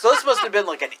 So this must have been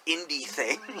like an indie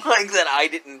thing, like, that I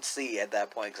didn't see at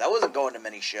that point, because I wasn't going to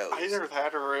many shows. Either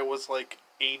that or it was like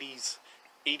 80s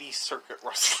circuit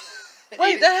wrestling.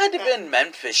 Wait, that had to have been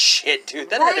Memphis shit, dude.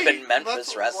 That had to have been Memphis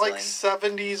That's wrestling. like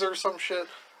 70s or some shit.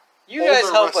 You guys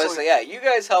older help us. wrestling. Yeah, you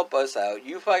guys help us out.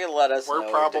 You fucking let us know. We're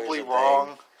if probably there's a wrong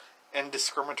thing. and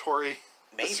discriminatory.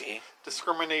 Maybe.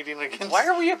 Discriminating against. Why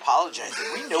are we apologizing?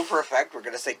 We know for a fact we're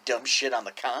gonna say dumb shit on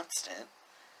the constant.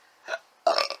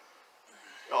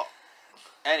 Oh,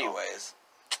 Anyways,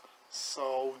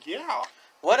 so yeah.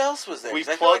 what else was there? We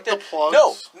 'Cause I feel like plugged the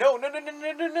plugs.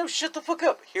 No. Shut the fuck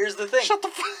up. Here's the thing. Shut the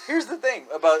fuck. Here's the thing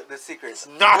about the secrets.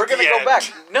 not We're gonna the go end. back.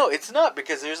 No, it's not,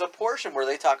 because there's a portion where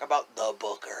they talk about the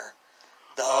Booker.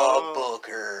 The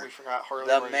Booker. We forgot Harley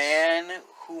The Race. man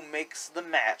who makes the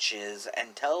matches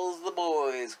and tells the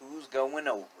boys who's going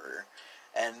over.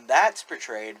 And that's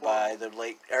portrayed by the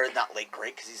late, or not late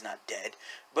great, because he's not dead,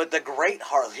 but the great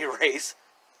Harley Race,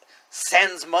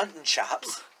 Sans Mutton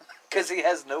Chops, because he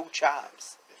has no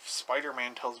chops. If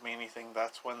Spider-Man tells me anything,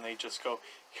 that's when they just go,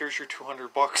 "Here's your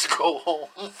 $200, go home."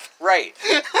 Right.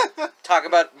 Talk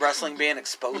about wrestling being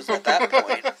exposed at that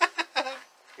point.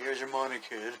 Here's your money,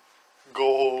 kid.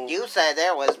 Go home. You said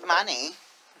there was money.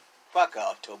 Fuck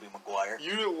off, Tobey Maguire.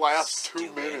 You last 2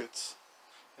 Stupid. minutes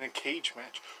in a cage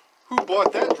match. Who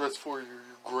bought that dress for you? Your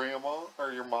grandma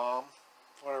or your mom?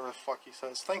 Whatever the fuck he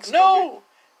says. Thanks, Toby. No!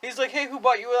 He's like, hey, who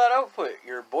bought you that outfit?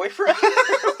 Your boyfriend?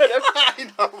 Whatever.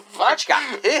 I know. Watch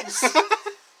got pissed.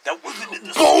 That wasn't in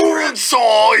the Bone script.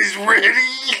 saw is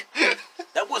ready.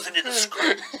 That wasn't in the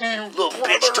script. Little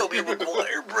bitch, Tobey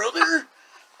Maguire, brother.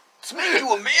 Let's make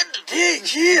you a man today,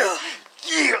 yeah.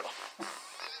 Yeah.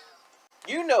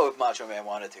 You know, if Macho Man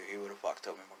wanted to, he would have fucked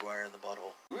Tobey Maguire in the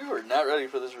butthole. We were not ready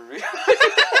for this review.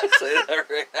 Say that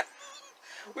right now.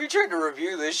 We tried to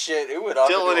review this shit. It would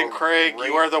off Dylan into and a Craig, great-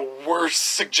 you are the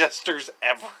worst suggesters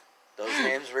ever. Those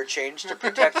names were changed to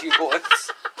protect you boys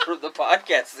from the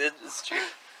podcast industry.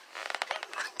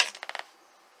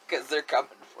 Because they're coming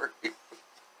for you.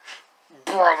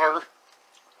 Brother.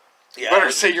 You Yeah,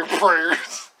 better say your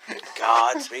prayers.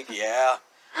 God speak. Yeah,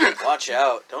 watch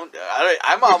out. Don't.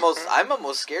 I'm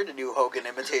almost scared to do Hogan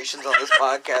imitations on this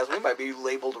podcast. We might be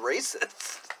labeled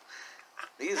racist.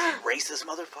 These racist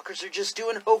motherfuckers are just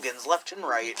doing Hogans left and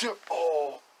right.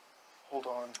 Oh, hold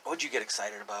on. What'd you get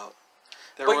excited about?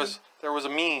 There But- was a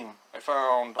meme I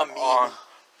found A meme?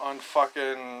 on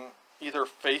fucking either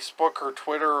Facebook or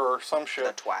Twitter or some The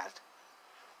shit twat.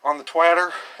 on the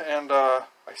Twitter, and I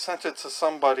sent it to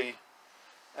somebody,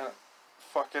 and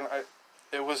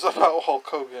it was about Hulk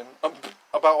Hogan,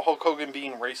 about Hulk Hogan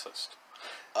being racist,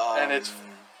 and it's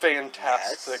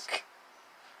fantastic. yes.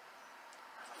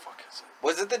 Where the fuck is it?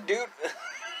 Was it the dude?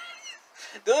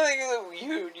 The only thing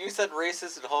that you said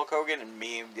racist and Hulk Hogan and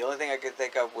meme. The only thing I could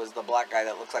think of was the black guy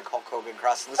that looks like Hulk Hogan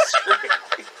crossing the street.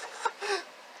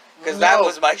 Because that No.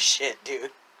 was my shit,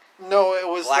 dude. No, it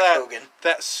was Black that Hogan.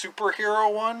 that superhero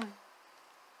one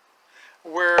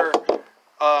where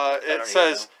don't it even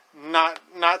says not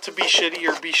to be shitty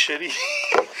or be shitty.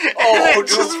 Oh, and it dude.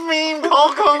 just memed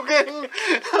Hulk Hogan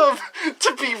of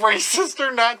to be racist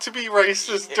or not to be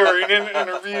racist during an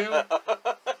interview.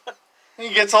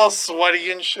 He gets all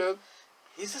sweaty and shit.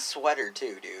 He's a sweater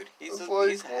too, dude. He's It's a like,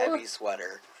 he's a heavy what?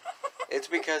 sweater. It's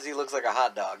because he looks like a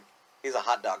hot dog. He's a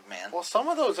hot dog man. Well, some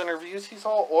of those interviews he's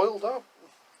all oiled up,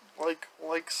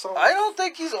 like some. I don't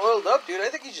think he's oiled up, dude. I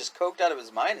think he's just coked out of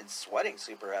his mind and sweating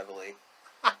super heavily.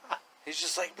 He's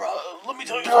just like, bro, let me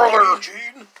tell you Brother. something,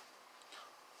 Eugene.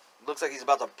 Looks like he's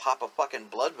about to pop a fucking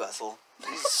blood vessel.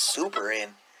 He's super in.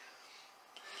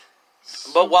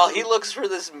 But while he looks for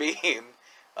this meme,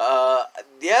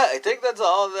 yeah, I think that's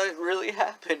all that really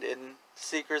happened in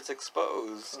Secrets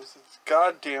Exposed. It's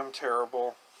goddamn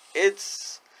terrible.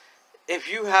 It's,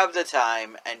 if you have the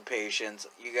time and patience,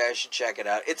 you guys should check it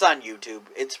out. It's on YouTube.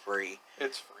 It's free.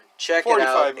 It's free. Check it 45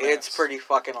 out. minutes. It's pretty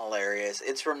fucking hilarious.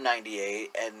 It's from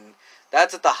 '98, and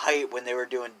that's at the height when they were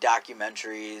doing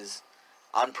documentaries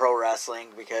on pro wrestling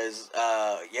because,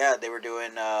 yeah, they were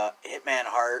doing Hitman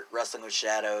Hart, Wrestling with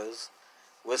Shadows.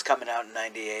 was coming out in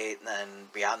 98, and then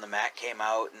Beyond the Mat came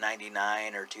out in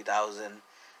 99 or 2000,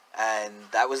 and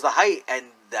that was the height, and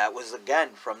that was, again,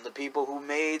 from the people who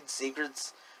made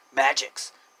Secrets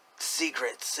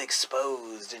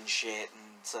Exposed and shit,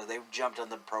 and so they jumped on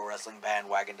the pro wrestling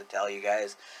bandwagon to tell you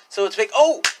guys. So it's fake.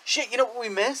 Oh, shit, you know what we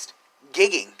missed?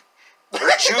 Gigging. Or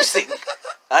juicing.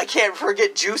 I can't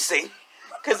forget juicing.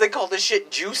 Because they call this shit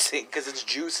juicing, because it's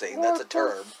juicing. That's a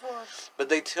term. But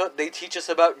they teach us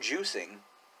about juicing.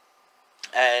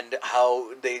 And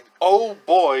how they... Oh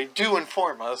boy, do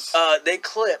inform us. They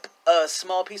clip a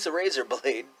small piece of razor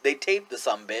blade. They tape the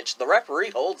sumbitch. The referee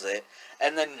holds it.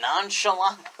 And then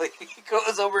nonchalantly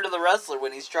goes over to the wrestler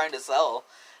when he's trying to sell.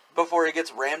 Before he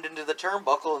gets rammed into the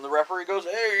turnbuckle. And the referee goes,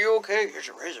 "Hey, are you okay? Here's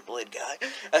your razor blade, guy."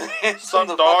 And then Some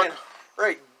dog.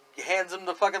 Right. Hands him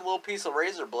the fucking little piece of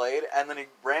razor blade, and then he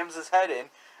rams his head in,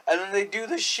 and then they do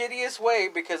the shittiest way,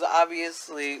 because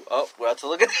obviously... Oh, we'll have to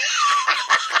look at...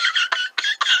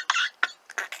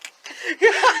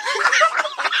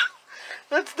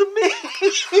 That's the meme!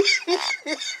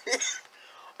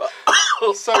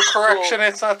 So, correction,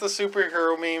 it's not the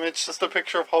superhero meme, it's just a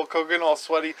picture of Hulk Hogan all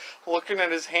sweaty, looking at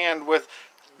his hand with...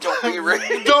 Don't be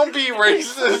racist. Don't be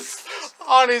racist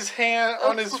on his hand,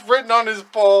 written on his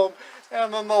palm.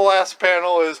 And then the last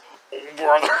panel is, "Oh,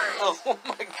 brother." Oh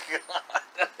my god,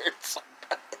 that hurts so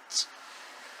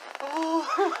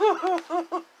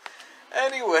much.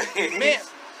 Anyway. Man,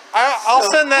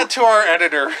 I'll send that to our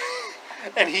editor,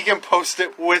 and he can post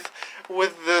it with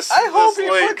this. I hope this he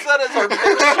link. puts that as our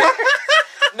picture.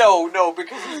 No,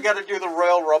 because he's got to do the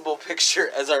Royal Rumble picture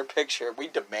as our picture. We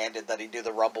demanded that he do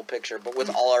the Rumble picture, but with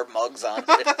all our mugs on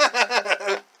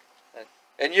it.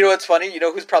 And you know what's funny? You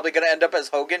know who's probably going to end up as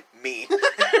Hogan? Me.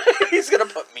 He's going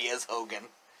to put me as Hogan.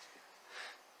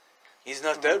 He's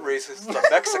not that racist. The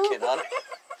Mexican on it.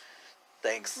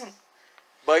 Thanks.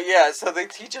 But yeah, so they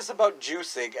teach us about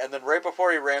juicing, and then right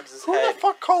before he rams his Who head... the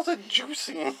fuck calls it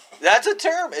juicing? That's a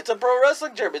term. It's a pro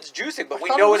wrestling term. It's juicing, but we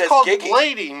I thought know it it as was called gigging.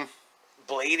 blading.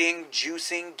 Blading,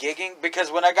 juicing, gigging.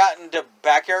 Because when I got into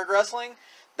backyard wrestling,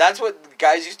 that's what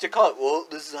guys used to call it. Well,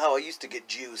 this is how I used to get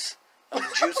juice. I'm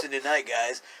juicing tonight,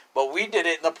 guys. But we did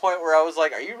it in the point where I was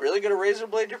like, "Are you really going to razor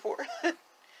blade your forehead?"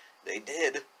 They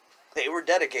did. They were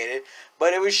dedicated.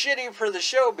 But it was shitty for the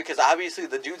show because obviously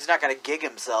the dude's not going to gig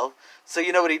himself. So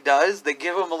you know what he does? They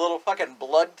give him a little fucking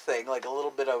blood thing, like a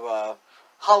little bit of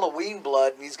Halloween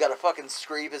blood, and he's got to fucking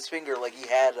scrape his finger like he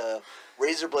had a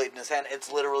razor blade in his hand.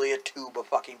 It's literally a tube of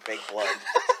fucking fake blood.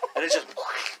 And it's just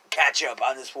ketchup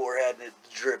on his forehead, and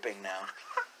it's dripping now.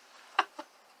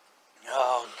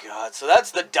 Oh, God. So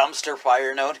that's the dumpster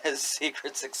fire known as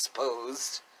Secrets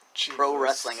Exposed. Jesus. Pro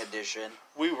Wrestling Edition.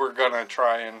 We were gonna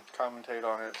try and commentate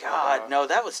on it. God, no,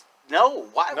 that was... No,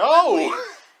 why No! would we?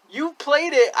 You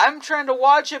played it. I'm trying to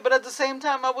watch it, but at the same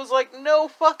time, I was like, no,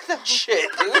 fuck that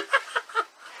shit, dude.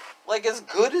 Like, as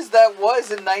good as that was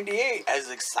in 98,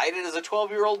 as excited as a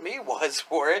 12-year-old me was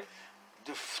for it,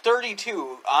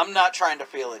 32, I'm not trying to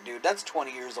feel it, dude. That's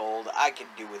 20 years old. I can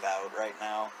do without right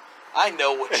now. I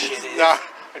know what shit is. Nah,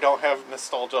 I don't have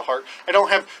nostalgia heart. I don't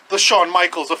have the Shawn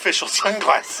Michaels official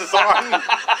sunglasses on.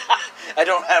 I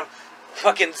don't have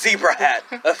fucking zebra hat,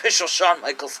 official Shawn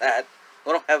Michaels hat.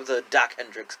 I don't have the Doc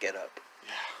Hendricks get up.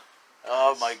 Yeah.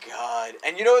 Oh my god.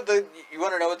 And you know what you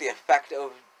want to know what the effect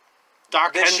of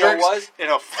Doc this Hendricks show was? in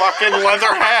a fucking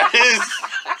leather hat is.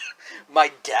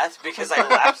 My death because I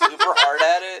laughed super hard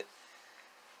at it?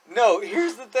 No,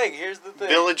 here's the thing.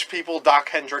 Village People, Doc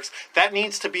Hendricks. That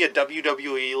needs to be a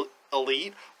WWE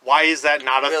Elite. Why is that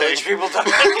not a Village thing? People don't...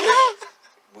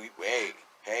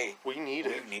 Hey. We need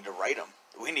it. We need to write them.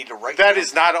 We need to write That them.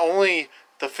 is not only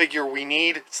the figure we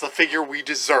need, it's the figure we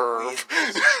deserve.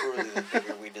 It's truly the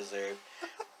figure we deserve.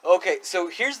 Okay, so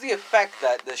here's the effect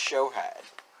that this show had.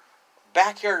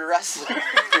 Backyard wrestling.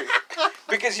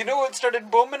 Because you know what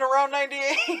started booming around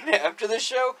 98 after the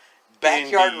show?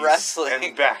 Backyard Indies wrestling.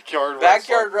 And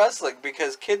backyard wrestling.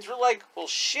 Because kids were like, well,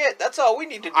 shit, that's all we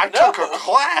need to do. I took a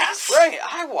class. Right,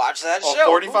 I watched that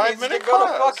show. 45-minute go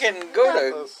class.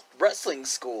 to wrestling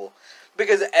school.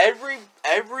 Because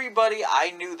everybody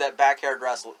I knew that backyard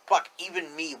wrestled, fuck,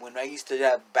 even me, when I used to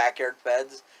have backyard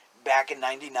feds back in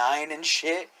 99 and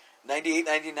shit, 98,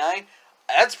 99,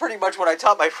 that's pretty much what I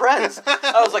taught my friends.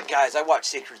 I was like, guys, I watch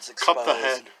Secrets Exposed. Cup the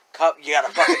head. You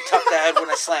gotta fucking tuck the head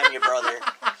when I slam you, brother.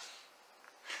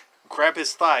 Grab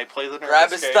his thigh, play the nervous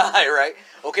Grab his game. thigh, right?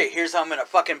 Okay, here's how I'm gonna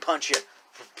fucking punch you.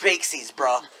 Fakesies,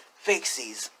 bro.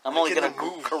 Fakesies. I'm only Like in gonna the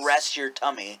movies. caress your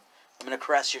tummy. I'm gonna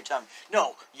caress your tummy.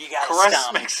 No, you gotta Caress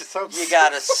stomp. makes it sound You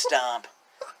gotta stomp.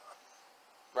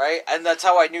 Right? And that's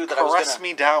how I knew that I was Caress gonna...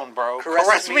 me down, bro.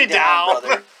 Caress me down,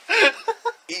 brother.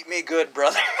 Eat me good,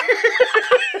 brother.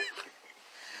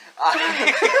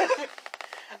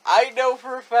 I know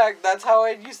for a fact that's how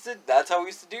we used to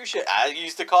do shit. I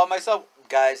used to call myself,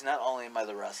 guys, not only am I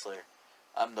the wrestler,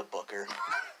 I'm the booker.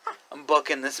 I'm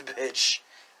booking this bitch.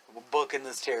 I'm booking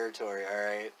this territory,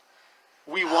 alright?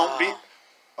 We won't be...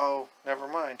 Oh, never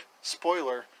mind.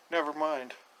 Spoiler, never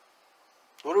mind.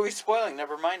 What are we spoiling?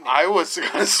 Never mind. I was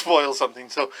gonna spoil something,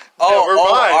 so never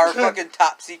mind. Our fucking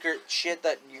top secret shit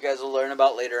that you guys will learn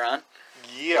about later on.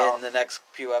 Yeah. In the next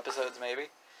few episodes, maybe.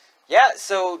 Yeah,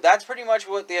 so that's pretty much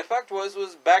what the effect was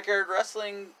Backyard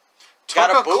Wrestling Took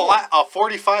got a boom. a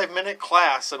 45-minute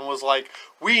class and was like,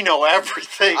 we know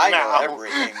everything now. I know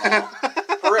everything now.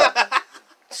 For real.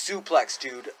 Suplex,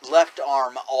 dude. Left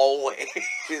arm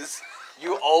always.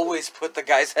 You always put the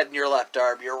guy's head in your left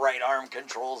arm. Your right arm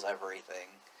controls everything.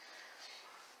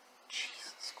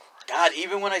 Jesus Christ. God,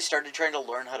 even when I started trying to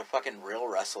learn how to fucking real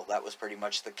wrestle, that was pretty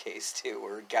much the case too,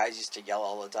 where guys used to yell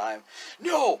all the time,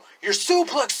 "No, you're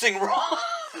suplexing wrong!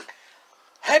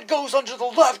 Head goes under the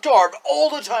left arm all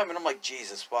the time!" And I'm like,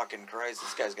 Jesus fucking Christ,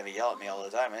 this guy's gonna yell at me all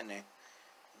the time, isn't he?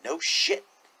 No shit.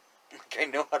 Like, I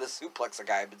know how to suplex a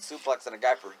guy. I've been suplexing a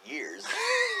guy for years.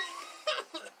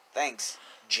 Thanks,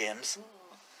 gyms.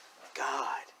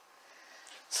 God.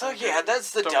 So yeah,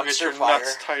 that's the Don't get dumpster your fire.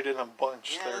 nuts tied in a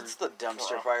bunch. Yeah, that's the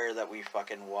dumpster bro. fire that we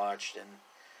fucking watched, and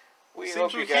we Seems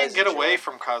hope we you guys can't get enjoy. away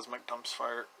from cosmic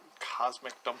dumpster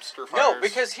fires. No,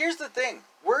 because here's the thing: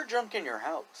 we're drunk in your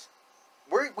house.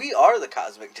 We are the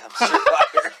cosmic dumpster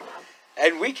fire,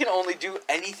 and we can only do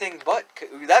anything but.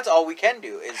 That's all we can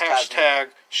do is hashtag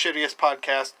shittiest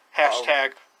podcast.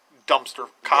 Hashtag dumpster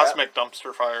cosmic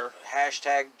dumpster fire.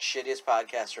 Hashtag shittiest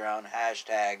podcast around.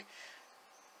 Hashtag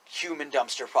human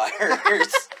dumpster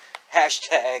fires.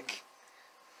 Hashtag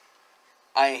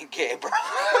I ain't gay, bro.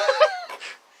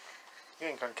 You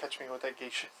ain't gonna catch me with that gay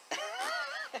shit.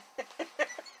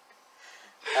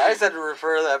 I just had to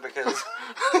refer to that because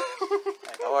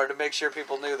I wanted to make sure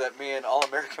people knew that me and All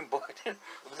American Boy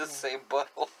was the same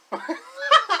butthole.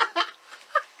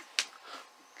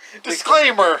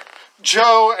 Disclaimer: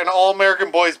 Joe and All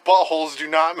American Boy's buttholes do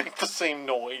not make the same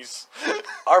noise.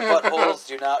 Our buttholes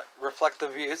do not reflect the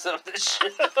views of this show.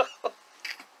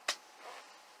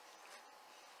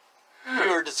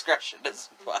 Viewer discretion is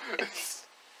advised.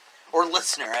 Or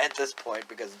listener at this point,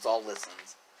 because it's all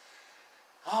listens.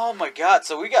 Oh my god,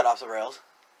 so we got off the rails.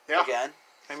 Yeah. Again.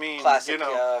 I mean, Classic, you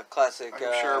know, classic.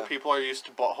 I'm sure people are used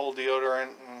to butthole deodorant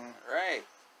and... Right.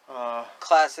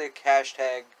 Classic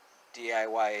hashtag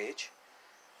DIYH.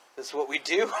 This is what we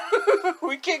do.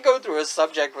 We can't go through a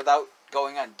subject without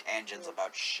going on tangents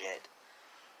about shit.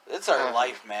 It's our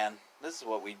life, man. This is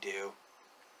what we do.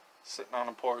 Sitting on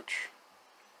a porch.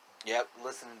 Yep,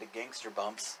 listening to gangster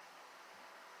bumps.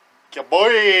 Yeah,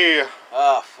 boy!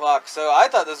 Oh, fuck. So I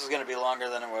thought this was going to be longer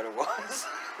than what it was.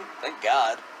 Thank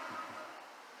God.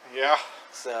 Yeah.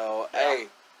 So, hey,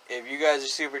 if you guys are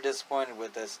super disappointed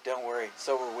with this, don't worry.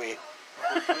 So were we.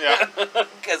 Yeah.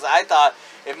 Because I thought,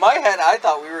 in my head, I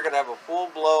thought we were going to have a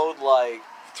full-blown, like...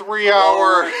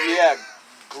 3-hour...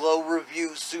 Glow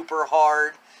review super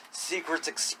hard. Secrets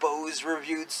Exposed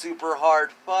reviewed super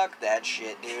hard. Fuck that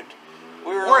shit, dude.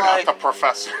 We're not the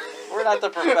professor. We're not the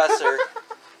professor.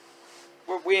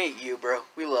 We ain't you, bro.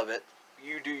 We love it.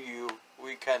 You do you.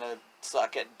 We kind of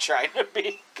suck at trying to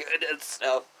be good at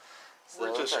stuff. So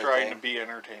We're just it's our trying thing. to be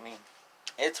entertaining.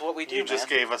 It's what we do, You just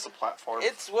man. gave us a platform.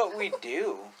 It's what we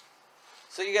do.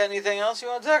 So you got anything else you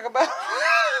want to talk about?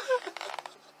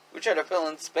 We try to fill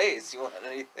in space. You want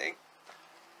anything?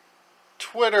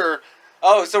 Twitter.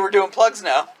 Oh, so we're doing plugs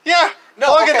now. Yeah! No,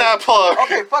 plug okay. in that plug!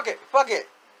 Okay, fuck it. Fuck it.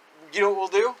 You know what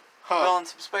we'll do? Huh. Fill in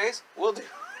some space? We'll do...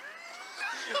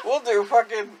 We'll do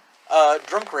fucking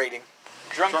drunk rating.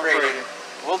 Drunk rating.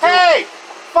 We'll do, Hey!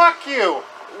 Fuck you!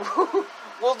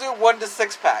 we'll do 1 to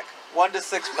 6 pack. 1 to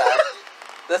 6 pack.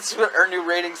 That's what our new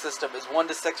rating system is. 1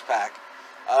 to 6 pack.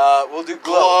 We'll do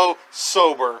glow. Glow,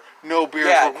 sober, no beers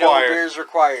No required. beers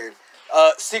required.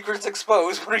 Secrets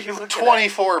Exposed. What are you looking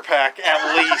 24 pack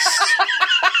at least.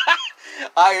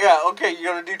 Yeah. Okay,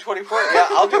 you're gonna do 24. Yeah,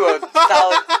 I'll do a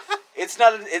solid. It's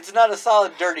not a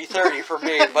solid dirty 30 for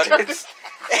me, but it's.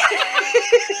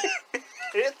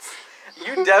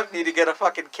 You definitely need to get a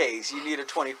fucking case. You need a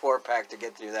 24 pack to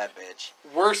get through that bitch.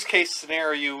 Worst case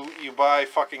scenario, you buy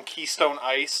fucking Keystone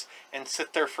Ice and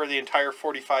sit there for the entire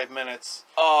 45 minutes.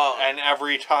 Oh. And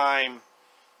every time,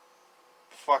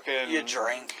 fucking... You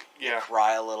drink. Yeah. You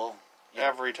cry a little.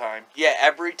 Every time. Yeah,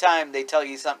 every time they tell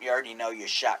you something you already know, you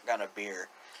shotgun a beer.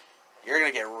 You're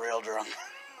gonna get real drunk.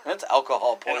 That's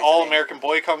alcohol poisoning. And All American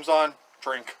Boy comes on,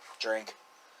 drink. Drink.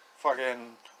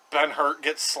 Fucking Ben Hurt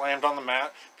gets slammed on the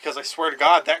mat, because I swear to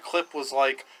God, that clip was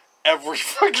like every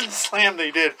fucking slam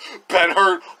they did, Ben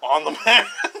Hurt on the mat.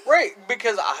 Right,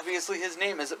 because obviously his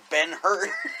name is Ben Hurt.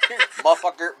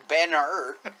 Motherfucker, Ben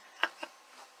Hurt.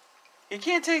 He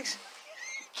can't take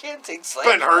slams.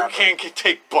 Ben Hurt proper. can't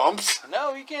take bumps.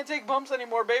 No, he can't take bumps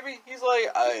anymore, baby. He's like,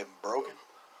 I am broken.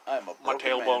 I am a My broken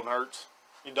tailbone man. hurts.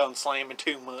 You done slamming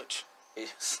too much. He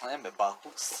slam it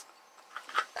balls.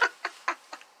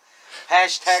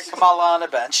 Hashtag Kamala on a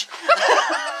bench.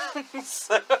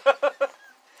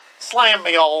 Slam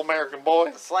me, all-American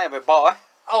boy. Slam it, boy.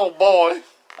 Oh, boy.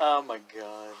 Oh my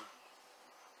god.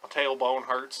 My tailbone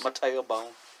hurts. My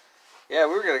tailbone. Yeah,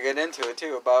 we were gonna get into it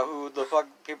too about who the fuck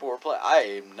people were playing.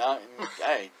 I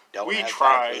don't We have time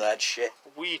tried. for that shit.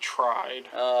 We tried.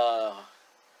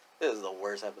 This is the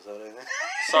worst episode, I think.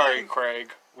 Sorry,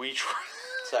 Craig. We tried.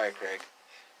 Sorry, Craig.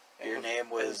 Your name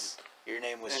was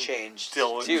changed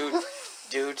Dylan.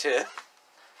 due to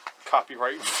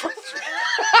Copyright.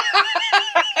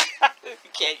 you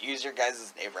can't use your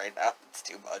guys' name right now. It's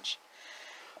too much.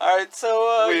 All right,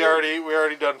 so we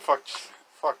already done fucked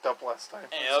up last time.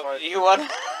 That's fine. you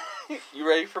want? You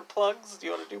ready for plugs? Do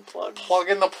you want to do plugs? Plug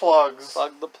in the plugs.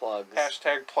 Plug the plugs.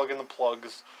 Hashtag plug in the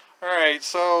plugs. Alright,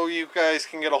 so you guys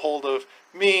can get a hold of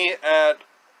me at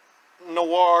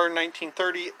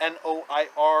Noir1930,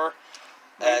 Noir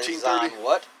As 1930. on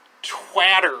what?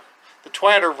 Twatter. The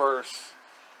Twatterverse.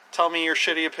 Tell me your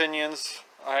shitty opinions.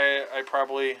 I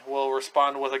probably will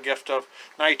respond with a gift of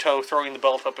Naito throwing the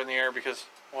belt up in the air because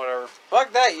whatever.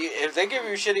 Fuck that. If they give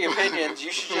you shitty opinions,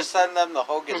 you should just send them the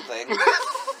Hogan thing.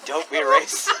 Don't be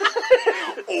racist.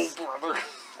 Oh, brother.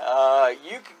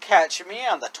 You can catch me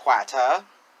on the Twitter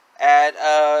at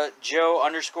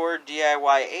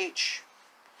Joe_DIYH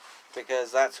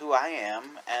because that's who I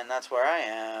am and that's where I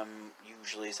am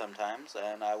usually sometimes,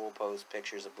 and I will post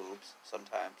pictures of boobs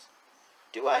sometimes.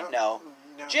 Do I? No.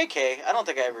 No. JK, I don't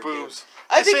think I ever Boobs. do.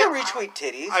 I think say- I retweet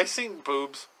titties. I've seen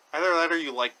boobs. Either that or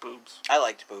you like boobs. I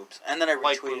liked boobs, and then I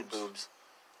Like retweeted boobs. boobs.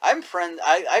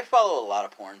 I follow a lot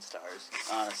of porn stars,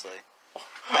 honestly.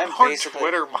 I'm Or basically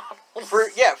Twitter models.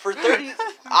 for 30.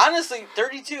 Honestly,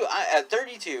 32. At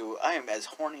 32, I am as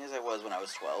horny as I was when I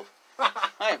was 12.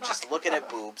 I am just looking at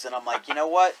boobs, and I'm like, you know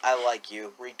what? I like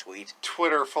you. Retweet.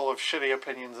 Twitter full of shitty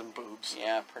opinions and boobs.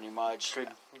 Yeah, pretty much.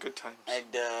 Good times. And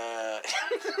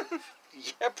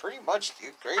yeah, pretty much,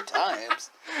 dude. Great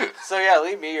times. So yeah,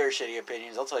 leave me your shitty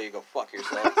opinions. I'll tell you, go fuck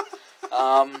yourself.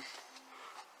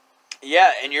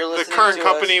 Yeah, and you're The listening current to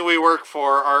company us we work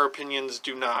for, our opinions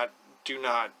do not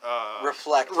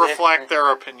reflect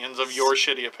their opinions of your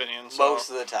shitty opinions. So most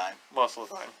of the time. most of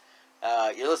the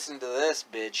time. You're listening to this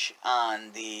bitch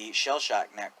on the Shell Shock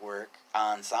Network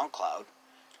on SoundCloud.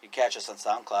 You catch us on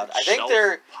SoundCloud. I think Shell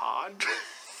they're Pod.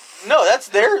 no, that's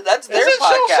their it Shell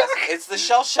podcast. Shock? It's the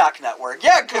Shell Shock Network.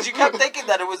 Yeah, because you kept thinking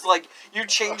that it was like you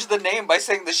changed the name by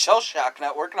saying the Shell Shock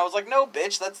Network, and I was like, no,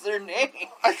 bitch, that's their name.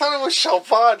 I thought it was Shell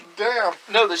Pod. Damn.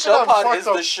 No, the Shell I'm Pod fucked is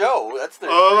up. the show. That's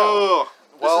their show. Oh.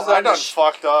 Well, is I on the done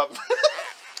fucked up.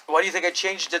 Why do you think I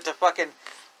changed it to fucking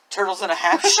Turtles in a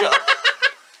Half Shell?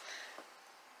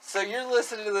 So you're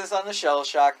listening to this on the Shell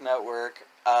Shock Network.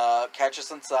 Catch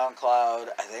us on SoundCloud.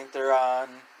 I think they're on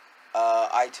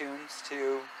iTunes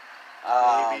too.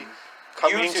 Maybe.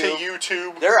 Coming YouTube.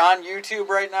 to YouTube. They're on YouTube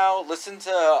right now. Listen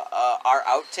to our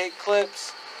outtake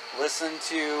clips. Listen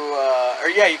to,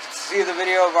 you can see the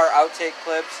video of our outtake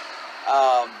clips.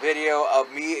 Video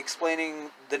of me explaining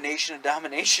the Nation of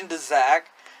Domination to Zach.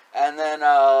 And then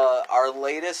our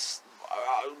latest,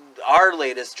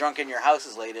 Drunk in Your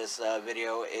House's latest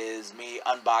video is me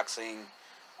unboxing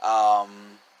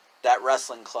that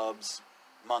Wrestling Club's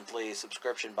monthly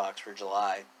subscription box for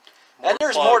July. And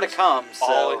there's more to come. So,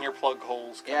 All in your plug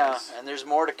holes, guys. yeah, and there's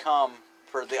more to come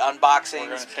for the We're unboxings.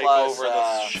 going to take plus, over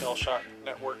the Shell Shock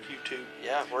Network YouTube.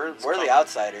 Yeah, we're coming. the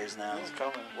outsiders now. It's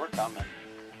coming. We're coming.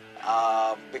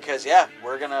 Because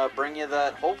we're gonna bring you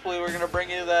that. Hopefully, we're gonna bring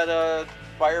you that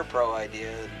Fire Pro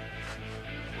idea.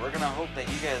 We're gonna hope that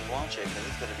you guys launch it because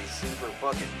it's gonna be super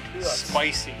fucking nuts.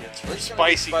 Spicy. It's for It's gonna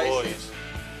be spicy spicy. boys.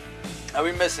 Are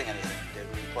we missing anything? Did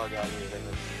we plug out anything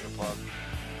that we need to plug?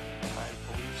 I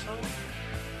believe so.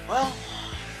 Well,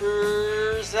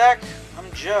 for Zach, I'm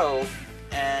Joe,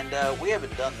 and we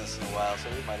haven't done this in a while, so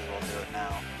we might as well do it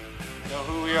now. You know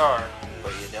who we are.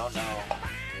 But you don't know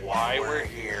Why we're we're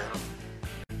here.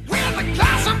 Well, the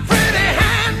class I'm pretty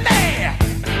handy.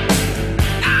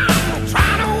 I'm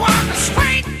trying to walk a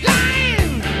straight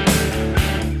line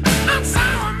on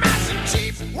sour mash and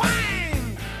cheap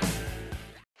wine.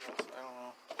 I don't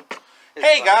know.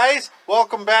 Hey guys,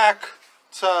 welcome back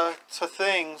to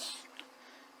things.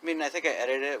 I mean, I think I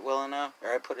edited it well enough, or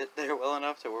I put it there well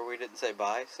enough to where we didn't say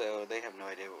bye, so they have no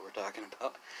idea what we're talking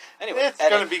about. Anyway, It's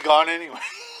gonna be gone anyway.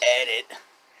 edit.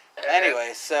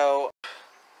 Anyway, so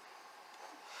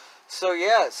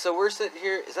yeah, so we're sitting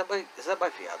here. Is that my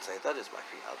fiance? That is my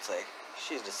fiance.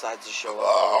 She decides to show up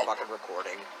while we're fucking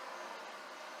recording.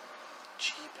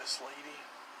 Jeepus, lady.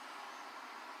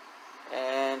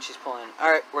 And she's pulling.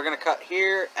 Alright, we're gonna cut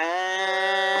here,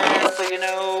 and so you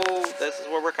know, this is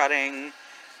where we're cutting.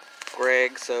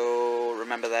 Greg, so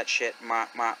remember that shit.